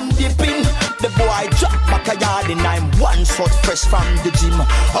 Uncle Sam dipping. The boy drop back a yard and I'm one shot fresh from the gym.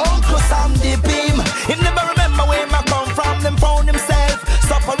 Uncle Sam dip him. He never remember where I come from. Them found himself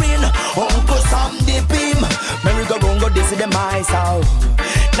suffering. Uncle Sam dip him. Merry-go-round go this is them eyes out.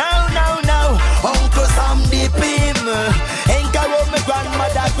 No. Uncle Sam dip him. Ain't got what my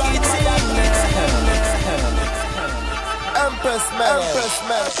grandmother kitchen. Empress man,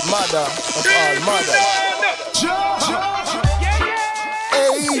 mother of all mothers.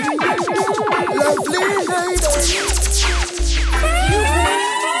 Hey, lovely lady.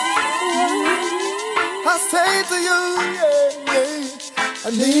 I say to you, I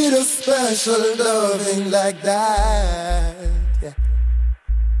need a special loving like that. Yeah.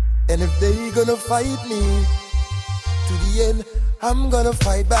 And if they gonna fight me to the end, I'm gonna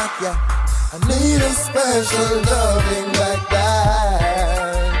fight back. Yeah. I need a special loving like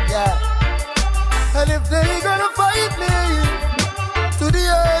that. Yeah. And if they gonna fight me to the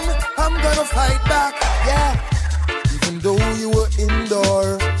end, I'm gonna fight back. Yeah. Even though you were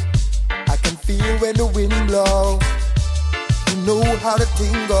indoor, I can feel when the wind blow. You know how the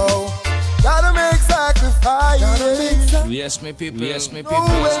thing go. Gotta make sacrifice. Yes, me people. Know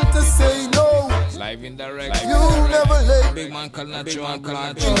when to say no. Live in direct. You never late. Big man call not you.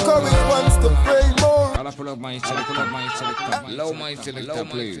 Encourage ones to pray more. I'll pull up my selector. Low my selector,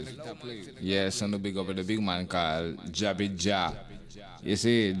 please. Yes, and the big up with the big man called Jabby Ja. You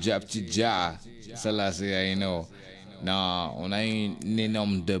see, Jabti Ja. Selassie, you know. Non, on a une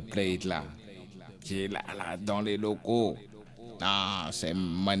énorme de plate là, qui est là dans les locaux. Ah, c'est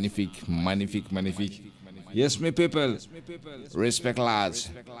magnifique. Yes, my people. Respect large.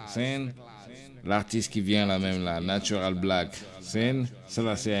 C'est l'artiste qui vient là même là, Natural Black. C'est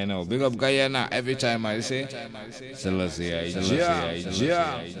Selassie, I know. Big up Guyana every time I say. Selassie,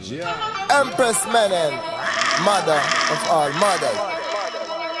 Empress Menen, mother of all mothers.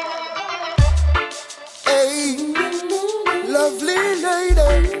 Hey, lovely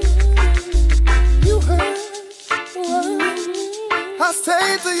lady, you heard what I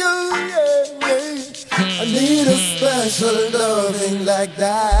say to you, I need a special loving like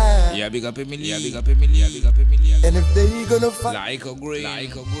that. Yeah, big up Emily. And if they gonna fight like a green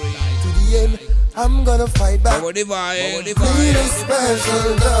to the end, I'm gonna fight back. Need a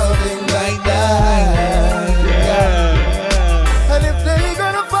special loving like that. Yeah. And if they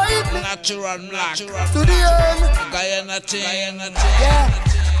gonna fight me Natural Black to the end, Guyana. Yeah.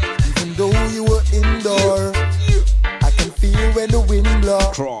 Even though you were indoor, I can feel when the wind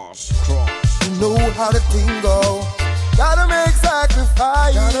blows. Cross. You know how the thing go. Gotta make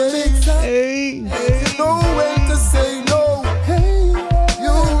sacrifice. Hey. You know when to say no.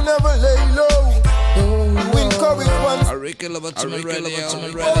 Lobotomy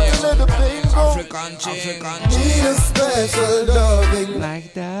Radio. African chick. Need a special loving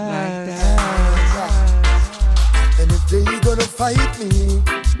like that. And if they gonna fight me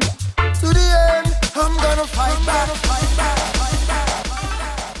to the end, I'm gonna fight back.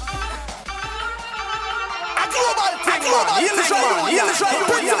 A global thing, man. Heal the show.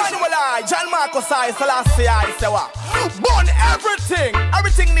 Prince Emmanuel I, John Marcus I, Selassie I, say what? Burn everything.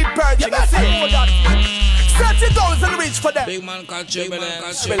 Everything need purging. You say that. 30,000 reach for them. Big man called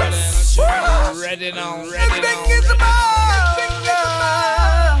Turbulence. Ready now. Everything is the man.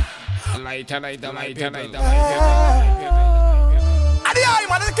 Lighter. And the eye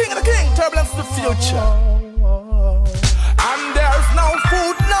man, the king. Turbulence to the future. And there's no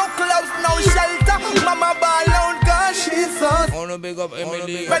food, no clothes, no shelter. Mama ball out cause she's so. Oh no, big up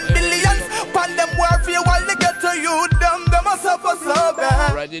Emily. When billions pan them warfare while they get to you, them a suffer so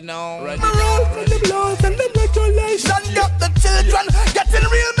bad. Ready now. My rule for the laws and the regulation. Got the children getting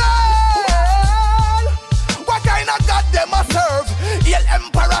real mad. What kind of God them a serve? Hail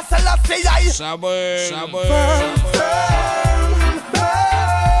Emperor Selassie I. Sabor.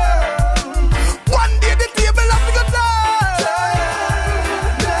 One day the table have to go down.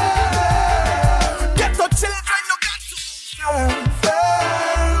 Get the children no got to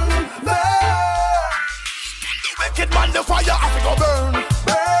the wicked man the fire have to go burn.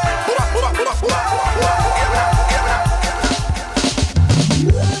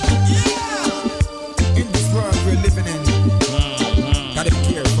 In this world we're living in, gotta be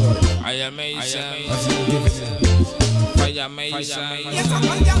careful. I am amazing.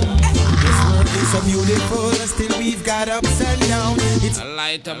 This world is so beautiful, still we've got ups and downs. It's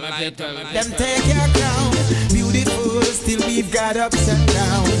light up, them take your crown. Beautiful, still we've got ups and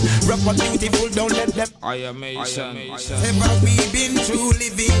downs. Rock what beautiful, don't let them. I am amazing. Ever we've been through,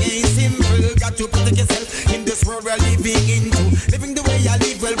 living ain't simple. Got to protect yourself in this world we're living into. Living the way I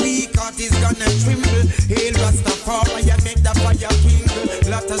live, well, we caught is gonna tremble. Hail Rastafari and make the fire kindle.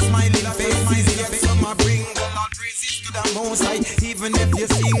 Lot of smiling faces, yet some are bring. Lord praises to the Most High, even if you're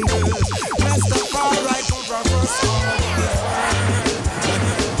single. Rastafari,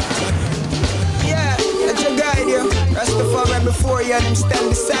 yeah, that's your guide you. Rastafari before you and him stand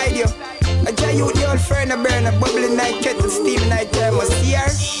beside you. I tell you the old friend of burn a bubbling night kettle, steam night thermos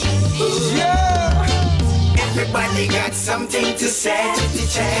here. Yeah. Everybody got something to say to the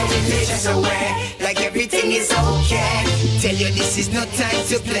change away, like everything is okay. Tell you this is no time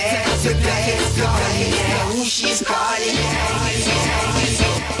to play. Let's go. Know who she's calling.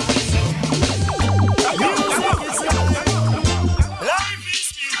 Life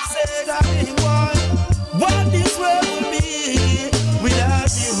is music, everyone. What this world will be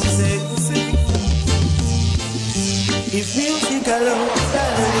without music. If music alone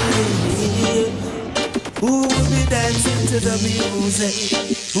who will be dancing to the music?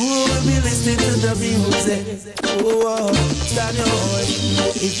 Who will be listening to the music? Oh, stand your voice.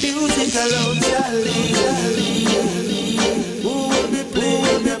 If music alone shall lead, who will be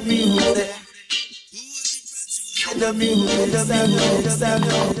playing the music? The music.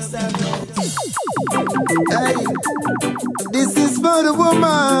 Hey, this is for the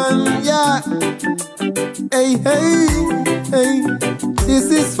woman, yeah. Hey, this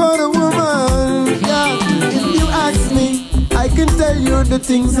is for the woman, yeah. If you ask me, I can tell you the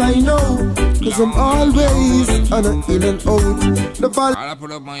things I know, cause I'm always on a in and out. The ball.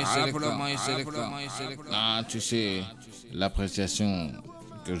 Ah, tu sais, l'appréciation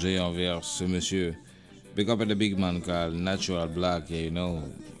que j'ai envers ce monsieur. Big up at the big man called Natural Black, yeah, you know.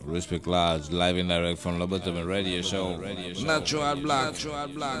 Respect large, live and direct from Lobotomy Radio Show. Natural Black,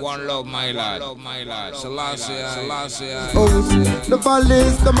 one love, my lad. Selassie. Oh, the ball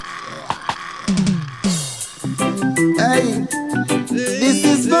is the. Hey, this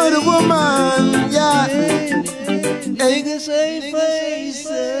is for the woman, yeah. Niggas ain't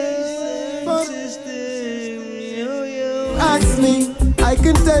faces. Ask me, I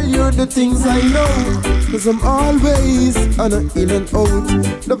can tell you the things I know, cause I'm always on a in and out.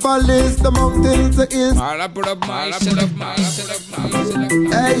 The valleys, the mountains, the hills.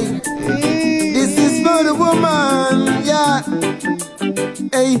 Hey, this is for the woman, yeah.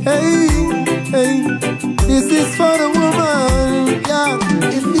 Hey, this is for the woman, yeah.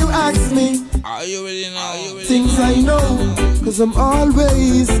 If you ask me, are you ready now? Things I know, cause I'm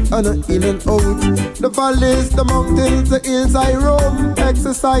always on a in and out. The valleys, the mountains, the hills I roam,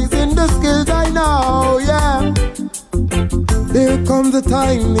 exercising the skills I know, yeah. There comes a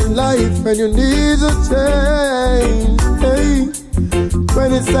time in life when you need a change, hey.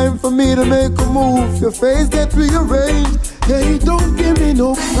 When it's time for me to make a move, your face gets rearranged. Hey, don't give me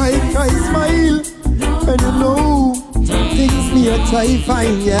no cry smile. And you know Things me a try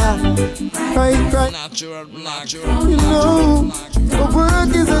find, yeah. Right. Natural. You know, the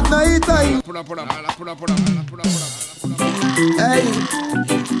work is at night time. Hey,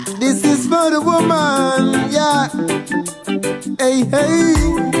 this is for the woman, yeah. Hey,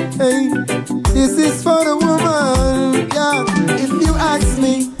 this is for the woman, yeah. If you ask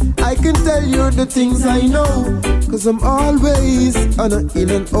me, I can tell you the things I know, 'cause I'm always on a in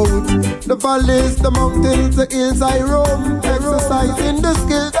and out. The valleys, the mountains, the hills I roam, exercising the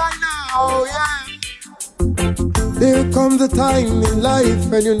skills I know, yeah. There comes a time in life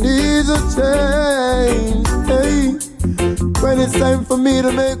when you need a change, hey. When it's time for me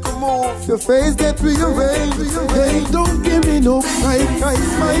to make a move, your face get rearranged. Hey, don't give me no fight,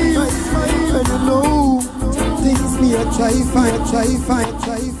 smile. And you know, things me a try find.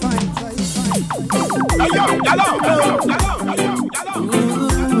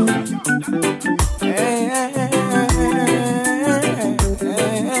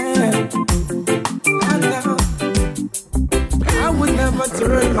 I would never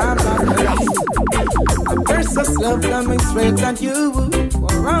turn my back. There's a love coming straight at you.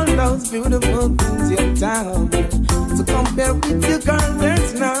 For all those beautiful things you've done. To compare with your girl,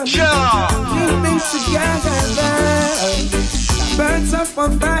 there's none. Keep things together. Birds up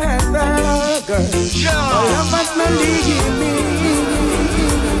on feather, girl. All of us not leave me.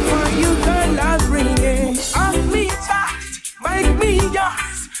 For you, girl, I'll bring it. Of me tight, make me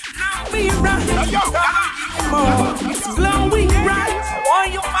yours. Love me right. More. It's glowing bright. Want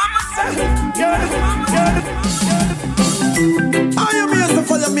you by myself. I am here to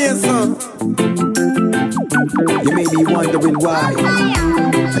follow me, son. You may be wondering why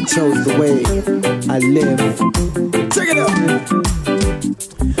I chose the way I live. Check it out.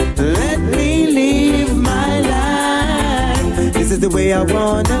 Let me live my life. This is the way I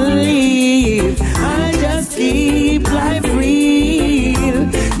wanna live. I just keep life real.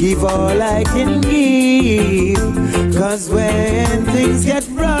 Give all I can give. 'Cause when things get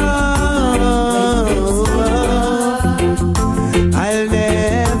wrong, I'll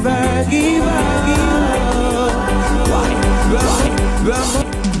never give up.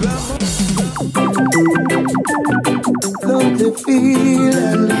 Don't you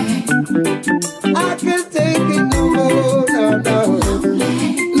feel it? I can't take it no more.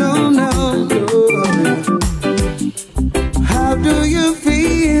 No. How do you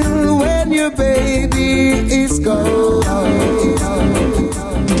feel when your baby is gone?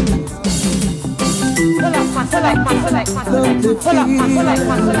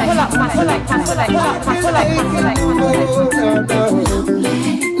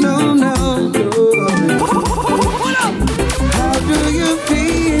 No. How do you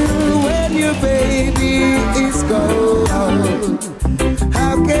feel when your baby is gone?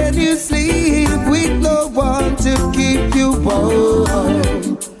 How can you sleep with no one to keep you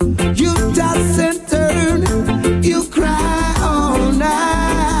warm? You toss and turn, you cry all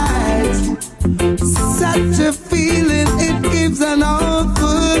night. Such a feeling, it gives an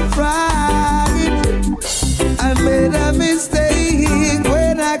awful fright. I made a mistake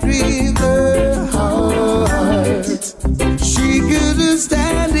when I grieved her heart. She couldn't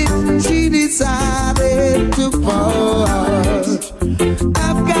stand it, she decided to part.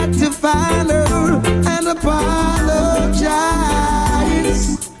 I've got to find her and apologize.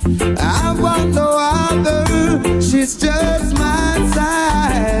 I want no other, she's just my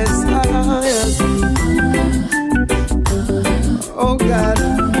size. Oh, yes. Oh God,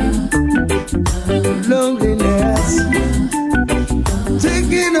 loneliness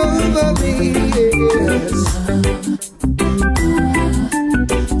taking over me, yes.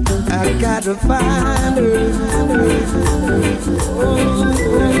 I gotta find her. Oh.